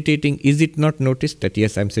and meditating. Is it not noticed that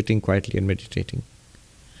yes, I'm sitting quietly and meditating?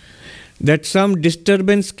 That some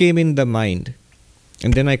disturbance came in the mind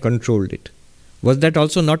and then I controlled it. Was that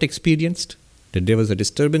also not experienced? That there was a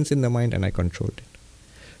disturbance in the mind and I controlled it.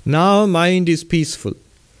 Now mind is peaceful.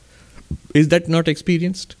 Is that not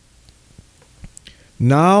experienced?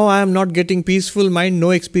 Now I am not getting peaceful mind, no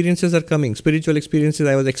experiences are coming. Spiritual experiences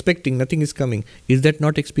I was expecting, nothing is coming. Is that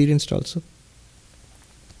not experienced also?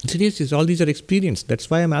 Yes, all these are experienced. That's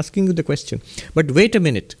why I'm asking you the question. But wait a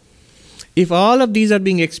minute. If all of these are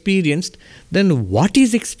being experienced, then what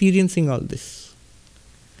is experiencing all this?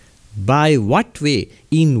 By what way?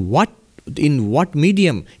 In what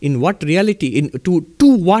medium? In what reality? To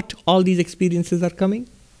what all these experiences are coming?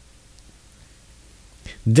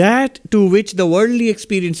 That to which the worldly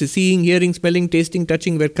experiences, seeing, hearing, smelling, tasting,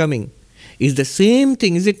 touching were coming, is the same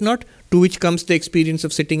thing, is it not, to which comes the experience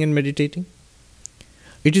of sitting and meditating?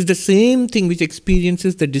 It is the same thing which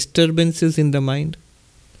experiences the disturbances in the mind.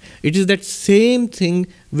 It is that same thing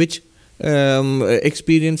which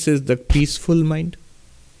experiences the peaceful mind.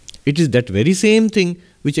 It is that very same thing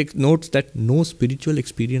which notes that no spiritual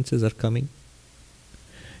experiences are coming.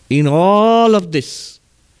 In all of this,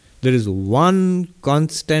 there is one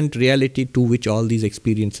constant reality to which all these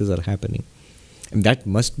experiences are happening. And that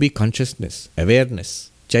must be consciousness,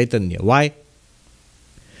 awareness, chaitanya. Why?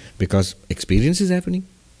 Because experience is happening.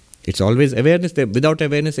 It's always awareness. Without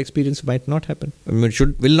awareness, experience might not happen.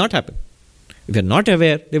 Will not happen. If you're not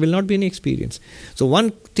aware, there will not be any experience. So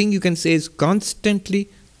one thing you can say is constantly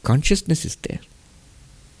consciousness is there.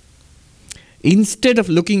 Instead of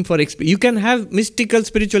looking for you can have mystical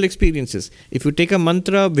spiritual experiences. If you take a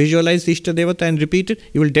mantra, visualize the Ishtadevata and repeat it,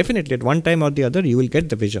 you will definitely at one time or the other, you will get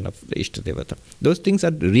the vision of the Ishtadevata. Those things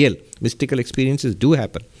are real. Mystical experiences do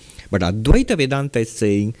happen. But Advaita Vedanta is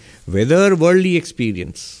saying whether worldly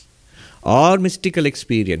experience or mystical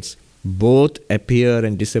experience, both appear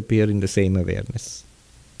and disappear in the same awareness.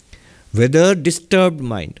 Whether disturbed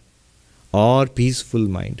mind or peaceful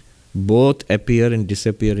mind, both appear and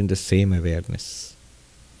disappear in the same awareness.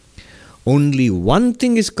 Only one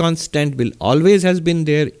thing is constant, will always has been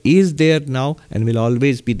there, is there now, and will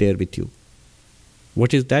always be there with you.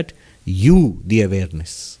 What is that? You, the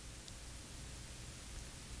awareness.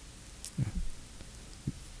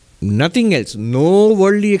 Nothing else. No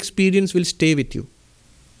worldly experience will stay with you.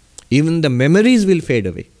 Even the memories will fade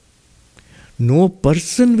away. No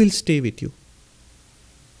person will stay with you.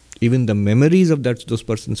 Even the memories of those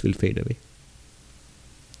persons will fade away.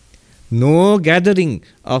 No gathering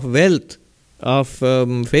of wealth, of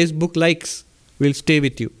Facebook likes will stay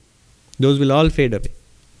with you. Those will all fade away.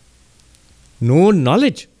 No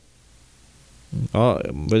knowledge,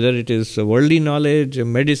 whether it is worldly knowledge,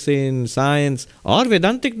 medicine, science, or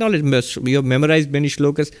Vedantic knowledge, you have memorized many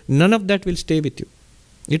shlokas, none of that will stay with you.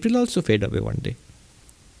 It will also fade away one day.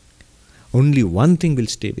 Only one thing will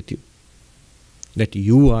stay with you. That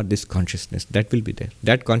you are this consciousness, that will be there.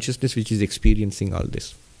 That consciousness which is experiencing all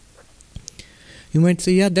this. You might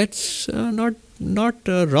say, yeah, that's not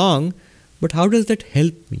wrong, but how does that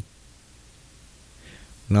help me?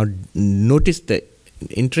 Now notice the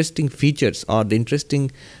interesting features or the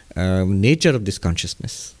interesting nature of this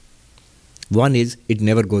consciousness. One is, it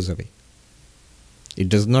never goes away. It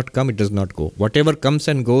does not come, it does not go. Whatever comes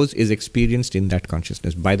and goes is experienced in that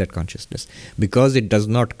consciousness, by that consciousness. Because it does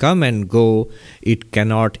not come and go, it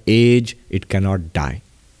cannot age, it cannot die.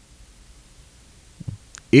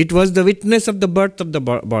 It was the witness of the birth of the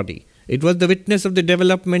body. It was the witness of the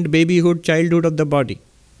development, babyhood, childhood of the body.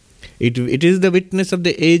 It is the witness of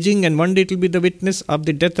the aging, and one day it will be the witness of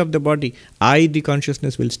the death of the body. The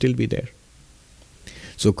consciousness will still be there.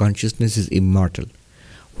 So consciousness is immortal.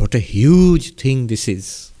 What a huge thing this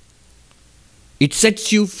is. It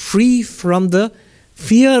sets you free from the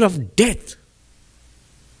fear of death.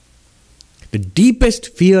 The deepest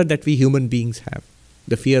fear that we human beings have.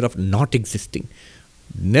 The fear of not existing.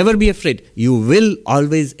 Never be afraid. You will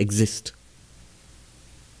always exist.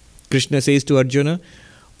 Krishna says to Arjuna,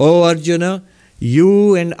 "O Arjuna,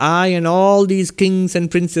 you and I and all these kings and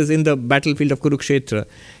princes in the battlefield of Kurukshetra,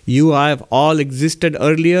 you have all existed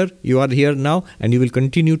earlier, you are here now, and you will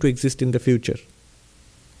continue to exist in the future.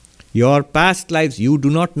 Your past lives, you do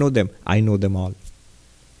not know them, I know them all."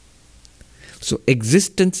 So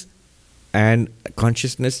existence and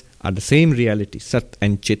consciousness are the same reality, Sat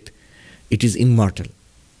and Chit. It is immortal.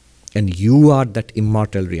 And you are that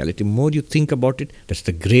immortal reality. The more you think about it, that's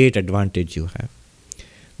the great advantage you have.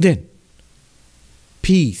 Then,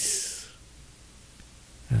 peace,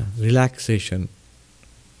 relaxation.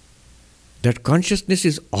 That consciousness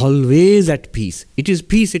is always at peace. It is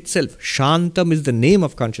peace itself. Shantam is the name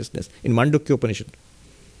of consciousness in Mandukya Upanishad.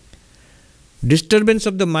 Disturbance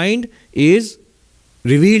of the mind is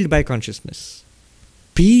revealed by consciousness.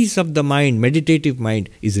 Peace of the mind, meditative mind,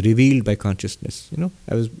 is revealed by consciousness.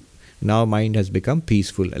 Now mind has become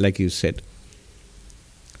peaceful, like you said.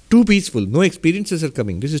 Too peaceful, no experiences are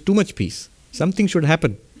coming. This is too much peace. Something should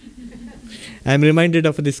happen. I am reminded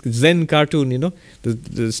of this Zen cartoon,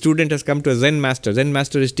 The student has come to a Zen master. Zen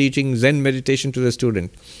master is teaching Zen meditation to the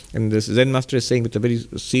student. And this Zen master is saying with a very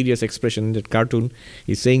serious expression in that cartoon,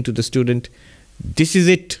 he's saying to the student, "This is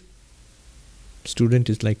it." Student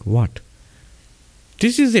is like, "What?"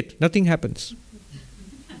 "This is it. Nothing happens."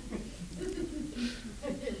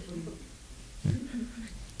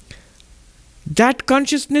 That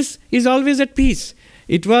consciousness is always at peace.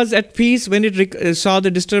 It was at peace when it saw the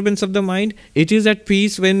disturbance of the mind. It is at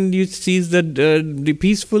peace when you see the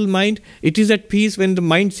peaceful mind. It is at peace when the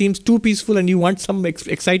mind seems too peaceful and you want some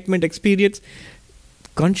excitement, experience.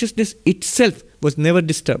 Consciousness itself was never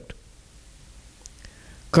disturbed.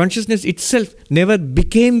 Consciousness itself never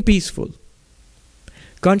became peaceful.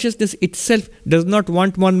 Consciousness itself does not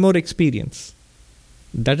want one more experience.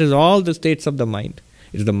 That is all the states of the mind.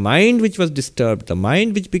 It is the mind which was disturbed, the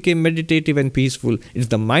mind which became meditative and peaceful. It is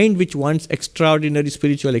the mind which wants extraordinary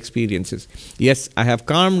spiritual experiences. Yes, I have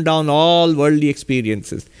calmed down all worldly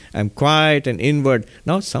experiences. I am quiet and inward.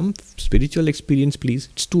 Now some spiritual experience, please.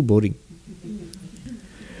 It's too boring.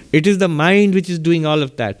 It is the mind which is doing all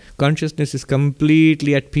of that. Consciousness is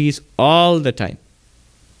completely at peace all the time.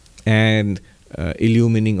 And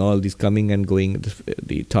illumining all these coming and going,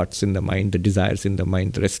 the thoughts in the mind, the desires in the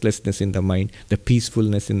mind, the restlessness in the mind, the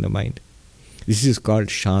peacefulness in the mind. This is called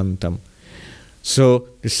Shantam. So,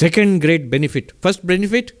 the second great benefit, first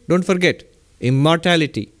benefit, don't forget,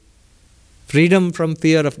 immortality, freedom from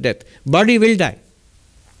fear of death. Body will die.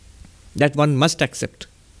 That one must accept.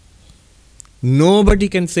 Nobody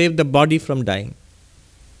can save the body from dying.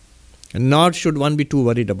 And nor should one be too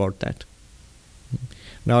worried about that.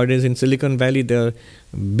 Nowadays in Silicon Valley, the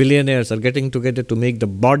billionaires are getting together to make the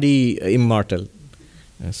body immortal.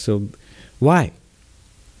 So, why?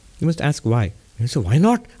 You must ask why. So, why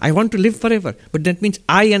not? I want to live forever. But that means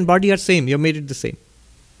I and body are same. You have made it the same.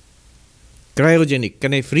 Cryogenic.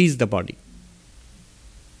 Can I freeze the body?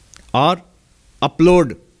 Or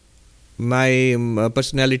upload my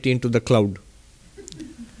personality into the cloud?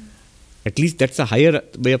 At least that's a higher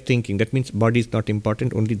way of thinking. That means body is not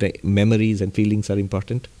important, only the memories and feelings are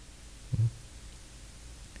important.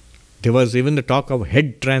 There was even the talk of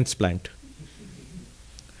head transplant.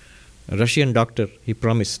 A Russian doctor, he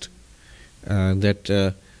promised that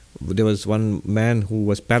there was one man who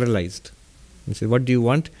was paralyzed. He said, "What do you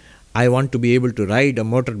want?" "I want to be able to ride a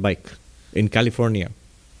motorbike in California."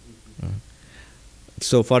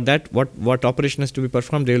 So for that, what operation has to be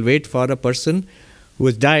performed? They will wait for a person who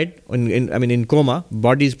has died, in coma,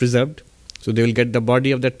 body is preserved. So they will get the body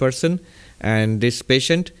of that person, and this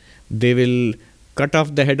patient, they will cut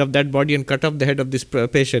off the head of that body and cut off the head of this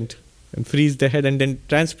patient and freeze the head and then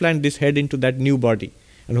transplant this head into that new body.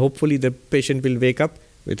 And hopefully the patient will wake up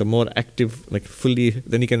with a more active,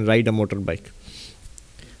 then he can ride a motorbike.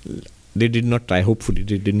 They did not try, hopefully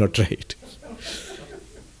they did not try it.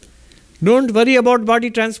 Don't worry about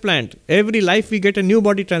body transplant. Every life we get a new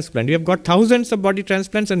body transplant. We have got thousands of body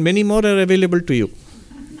transplants and many more are available to you.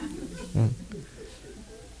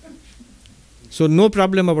 So no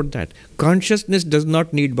problem about that. Consciousness does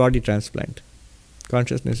not need body transplant.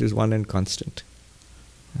 Consciousness is one and constant.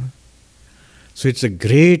 So it's a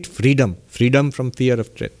great freedom. Freedom from fear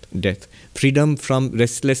of death. Freedom from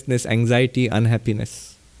restlessness, anxiety,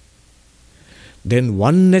 unhappiness. Then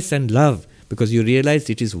oneness and love. Because you realize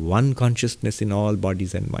it is one consciousness in all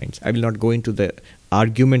bodies and minds. I will not go into the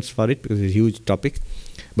arguments for it because it's a huge topic.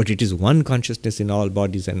 But it is one consciousness in all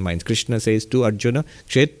bodies and minds. Krishna says to Arjuna,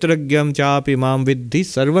 Kshetragyam chapi mam viddhi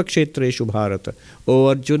sarva kshetreshu bharata. O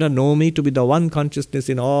Arjuna, know me to be the one consciousness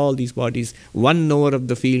in all these bodies, one knower of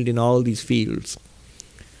the field in all these fields.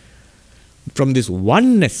 From this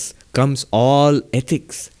oneness, comes all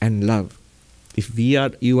ethics and love. If we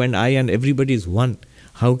are, you and I and everybody is one,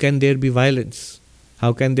 how can there be violence?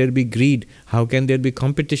 How can there be greed? How can there be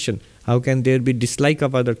competition? How can there be dislike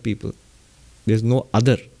of other people? There's no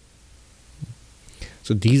other.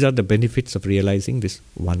 So these are the benefits of realizing this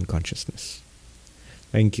one consciousness.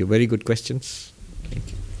 Thank you. Very good questions.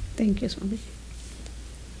 Thank you. Thank you, Swami.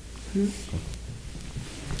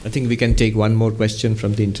 I think we can take one more question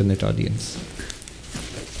from the internet audience.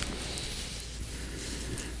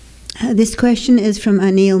 This question is from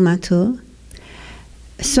Anil Mathur.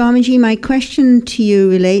 Swamiji, my question to you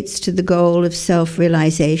relates to the goal of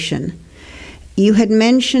self-realization. You had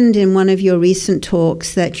mentioned in one of your recent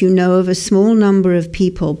talks that you know of a small number of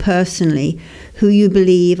people personally who you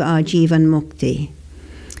believe are Jivan Mukti.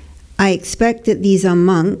 I expect that these are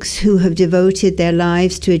monks who have devoted their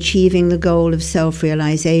lives to achieving the goal of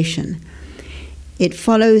self-realization. It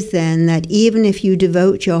follows then that even if you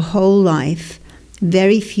devote your whole life,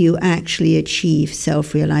 very few actually achieve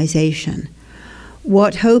self-realization.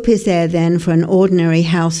 What hope is there then for an ordinary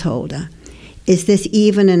householder? Is this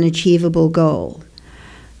even an achievable goal?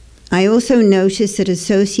 I also notice that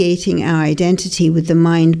associating our identity with the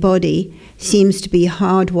mind-body seems to be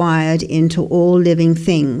hardwired into all living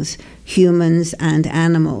things, humans and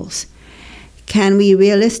animals. Can we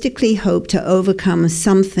realistically hope to overcome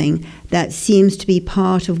something that seems to be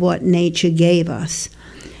part of what nature gave us?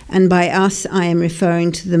 And by us, I am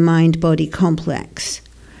referring to the mind-body complex.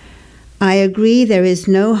 I agree there is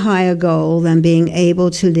no higher goal than being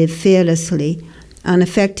able to live fearlessly,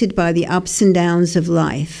 unaffected by the ups and downs of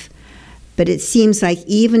life. But it seems like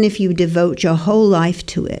even if you devote your whole life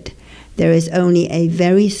to it, there is only a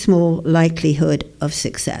very small likelihood of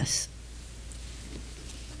success.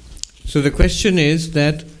 So the question is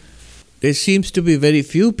that there seems to be very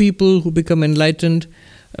few people who become enlightened.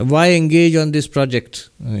 Why engage on this project?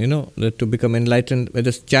 That to become enlightened, where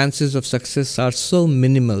the chances of success are so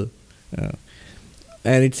minimal.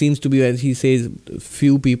 And it seems to be, as he says,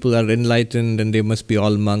 few people are enlightened and they must be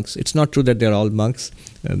all monks. It's not true that they're all monks.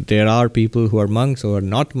 There are people who are monks or are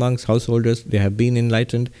not monks, householders. They have been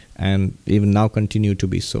enlightened and even now continue to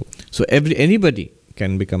be so. So anybody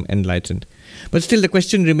can become enlightened. But still the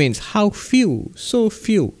question remains, how few? So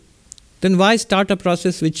few. Then why start a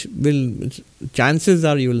process which chances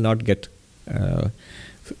are you will not get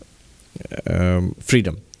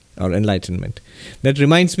freedom or enlightenment. That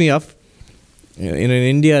reminds me of, in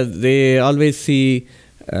India, they always see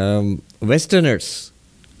Westerners.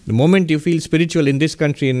 The moment you feel spiritual in this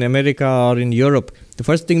country, in America or in Europe, the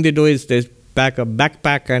first thing they do is they pack a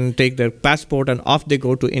backpack and take their passport and off they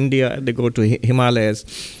go to India, they go to Himalayas.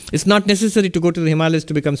 It's not necessary to go to the Himalayas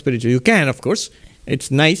to become spiritual. You can, of course. It's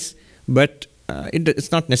nice, but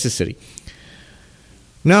it's not necessary.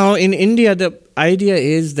 Now, in India, the idea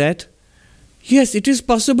is that yes, it is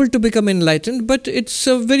possible to become enlightened, but it's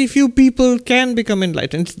very few people can become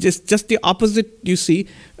enlightened. It's just the opposite you see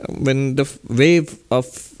when the wave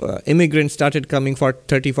of immigrants started coming for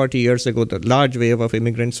 30, 40 years ago, the large wave of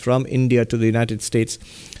immigrants from India to the United States.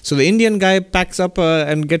 So the Indian guy packs up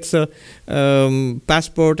and gets a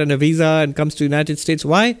passport and a visa and comes to the United States.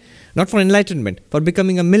 Why? Not for enlightenment, for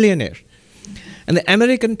becoming a millionaire. And the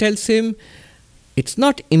American tells him, it's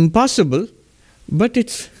not impossible, but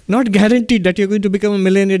it's not guaranteed that you're going to become a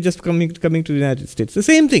millionaire just coming to the United States. The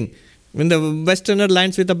same thing. When the Westerner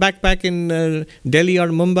lands with a backpack in Delhi or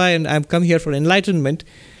Mumbai and I've come here for enlightenment,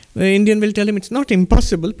 the Indian will tell him it's not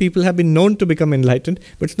impossible. People have been known to become enlightened,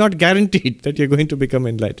 but it's not guaranteed that you're going to become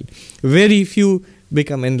enlightened. Very few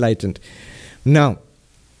become enlightened. Now,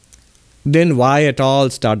 then why at all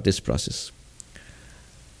start this process?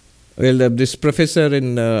 Well, this professor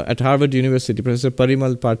at Harvard University, Professor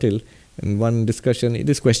Parimal Patil, in one discussion,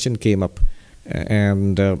 this question came up,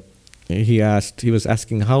 and he was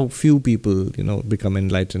asking how few people, become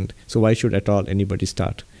enlightened. So why should at all anybody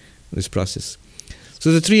start this process?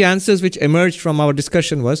 So the three answers which emerged from our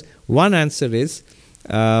discussion was, one answer is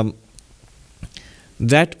that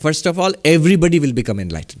first of all, everybody will become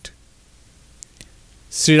enlightened.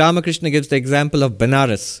 Sri Ramakrishna gives the example of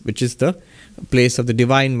Benares, which is the place of the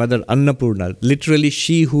Divine Mother Annapurna. Literally,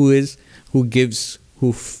 she who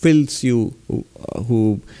fills you,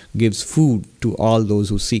 who gives food to all those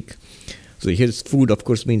who seek. So here's food, of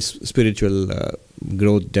course, means spiritual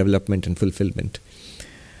growth, development, and fulfillment.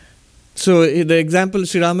 So the example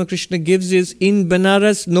Sri Ramakrishna gives is, in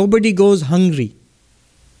Benares, nobody goes hungry.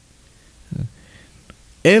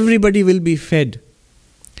 Everybody will be fed.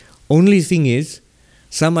 Only thing is,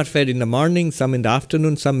 some are fed in the morning, some in the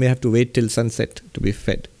afternoon, some may have to wait till sunset to be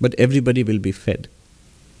fed. But everybody will be fed.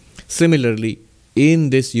 Similarly, in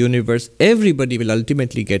this universe, everybody will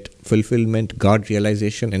ultimately get fulfillment, God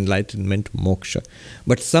realization, enlightenment, moksha.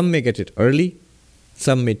 But some may get it early,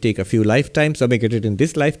 some may take a few lifetimes, some may get it in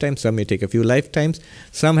this lifetime, some may take a few lifetimes,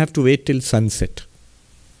 some have to wait till sunset.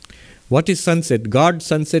 What is sunset? God's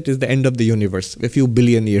sunset is the end of the universe, a few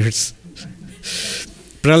billion years.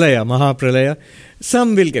 Pralaya, Mahapralaya.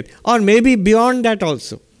 Some will get, or maybe beyond that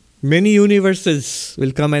also. Many universes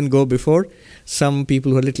will come and go before some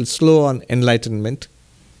people who are a little slow on enlightenment,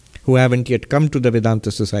 who haven't yet come to the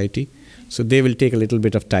Vedanta society, so they will take a little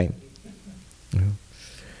bit of time.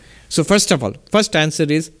 So first of all, first answer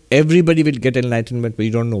is everybody will get enlightenment, but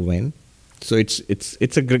you don't know when. So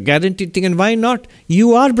it's a guaranteed thing, and why not?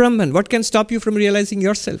 You are Brahman. What can stop you from realizing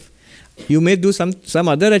yourself? You may do some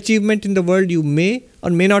other achievement in the world, you may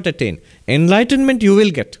or may not attain. Enlightenment you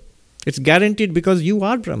will get. It's guaranteed because you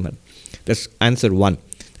are Brahman. That's answer one.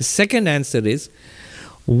 The second answer is,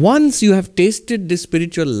 once you have tasted this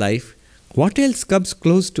spiritual life, what else comes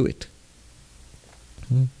close to it?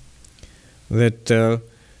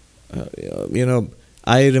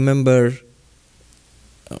 I remember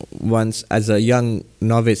once as a young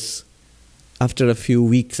novice, after a few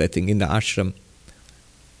weeks, I think, in the ashram,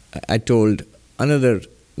 I told another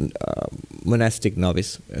monastic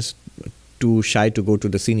novice, too shy to go to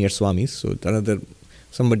the senior swamis, so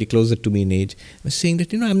somebody closer to me in age, was saying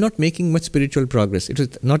that, I'm not making much spiritual progress. It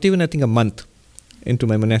was not even, I think, a month into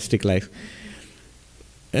my monastic life.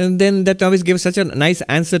 And then that novice gave such a nice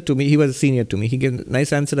answer to me. He was a senior to me. He gave a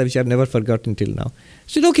nice answer which I've never forgotten till now.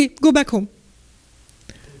 He said, okay, go back home.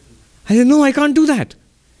 I said, no, I can't do that.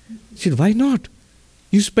 He said, why not?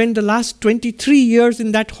 You spent the last 23 years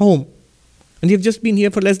in that home, and you've just been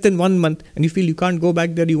here for less than 1 month, and you feel you can't go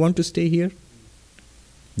back there, you want to stay here?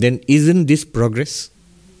 Then isn't this progress?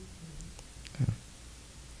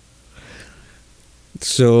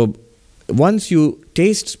 So, once you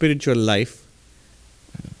taste spiritual life,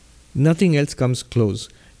 nothing else comes close.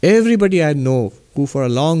 Everybody I know who for a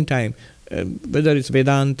long time, whether it's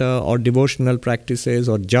Vedanta or devotional practices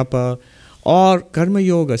or japa or karma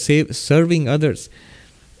yoga, serving others,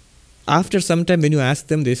 after some time when you ask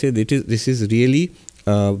them, they say, this is really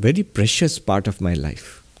a very precious part of my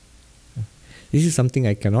life. This is something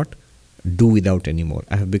I cannot do without anymore.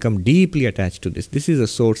 I have become deeply attached to this. This is a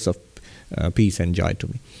source of peace and joy to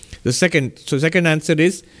me. The second answer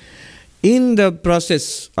is, in the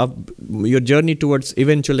process of your journey towards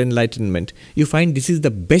eventual enlightenment, you find this is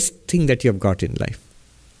the best thing that you have got in life,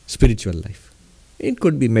 spiritual life. It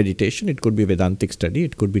could be meditation, it could be Vedantic study,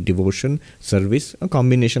 it could be devotion, service, a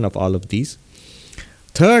combination of all of these.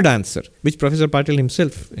 Third answer, which Professor Patil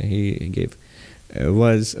himself he gave,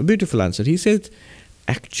 was a beautiful answer. He said,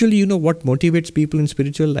 actually, what motivates people in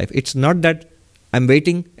spiritual life? It's not that I'm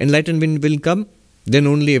waiting, enlightenment will come, then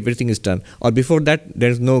only everything is done. Or before that,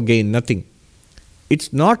 there's no gain, nothing.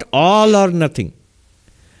 It's not all or nothing.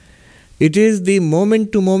 It is the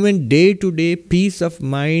moment-to-moment, day-to-day peace of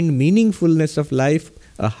mind, meaningfulness of life,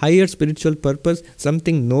 a higher spiritual purpose,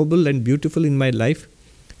 something noble and beautiful in my life,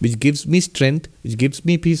 which gives me strength, which gives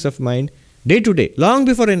me peace of mind, day-to-day, long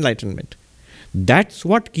before enlightenment. That's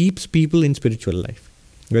what keeps people in spiritual life,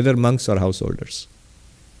 whether monks or householders,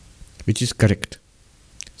 which is correct.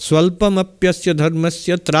 Swalpam apyasya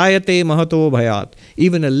dharmasya trayate mahato bhayat.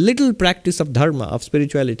 Even a little practice of dharma, of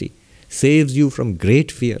spirituality, saves you from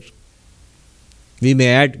great fear. We may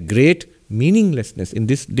add great meaninglessness in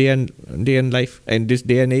this day and life, and this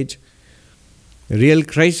day and age. The real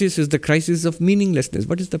crisis is the crisis of meaninglessness.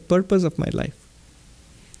 What is the purpose of my life?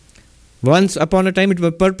 Once upon a time,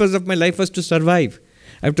 the purpose of my life was to survive.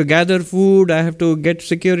 I have to gather food, I have to get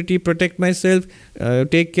security, protect myself,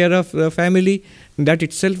 take care of the family. That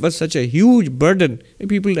itself was such a huge burden.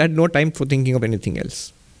 People had no time for thinking of anything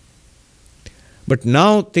else. But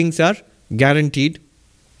now things are guaranteed.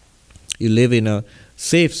 You live in a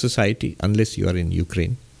safe society, unless you are in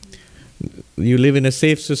Ukraine. You live in a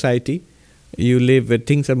safe society. You live where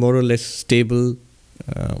things are more or less stable,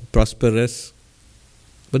 prosperous.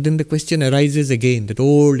 But then the question arises again, that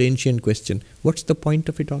old ancient question, what's the point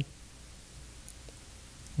of it all?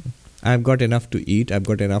 I've got enough to eat, I've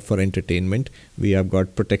got enough for entertainment, we have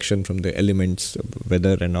got protection from the elements,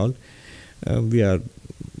 weather and all. We are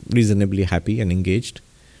reasonably happy and engaged.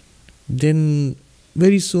 Then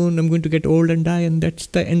very soon I'm going to get old and die, and that's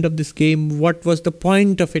the end of this game. What was the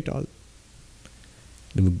point of it all?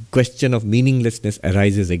 The question of meaninglessness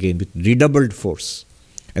arises again with redoubled force.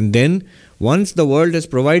 And then, once the world has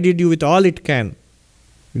provided you with all it can,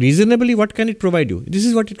 reasonably, what can it provide you? This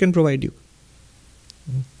is what it can provide you.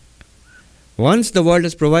 Once the world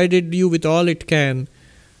has provided you with all it can,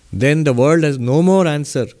 then the world has no more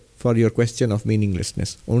answer for your question of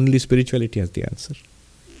meaninglessness. Only spirituality has the answer.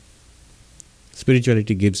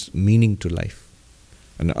 Spirituality gives meaning to life,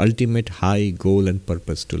 an ultimate high goal and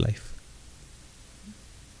purpose to life.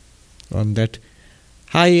 On that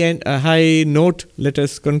high note, let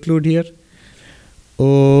us conclude here.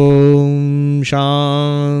 Om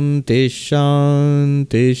Shanti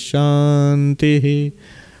Shanti Shanti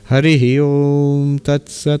Harihi Om Tat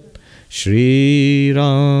Sat Shri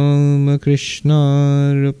Ramakrishna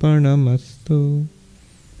Arpanamastu.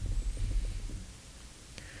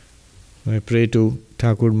 I pray to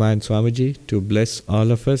Thakur Ma and Swamiji to bless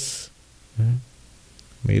all of us.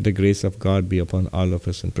 May the grace of God be upon all of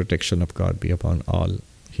us and protection of God be upon all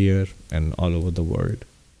here and all over the world.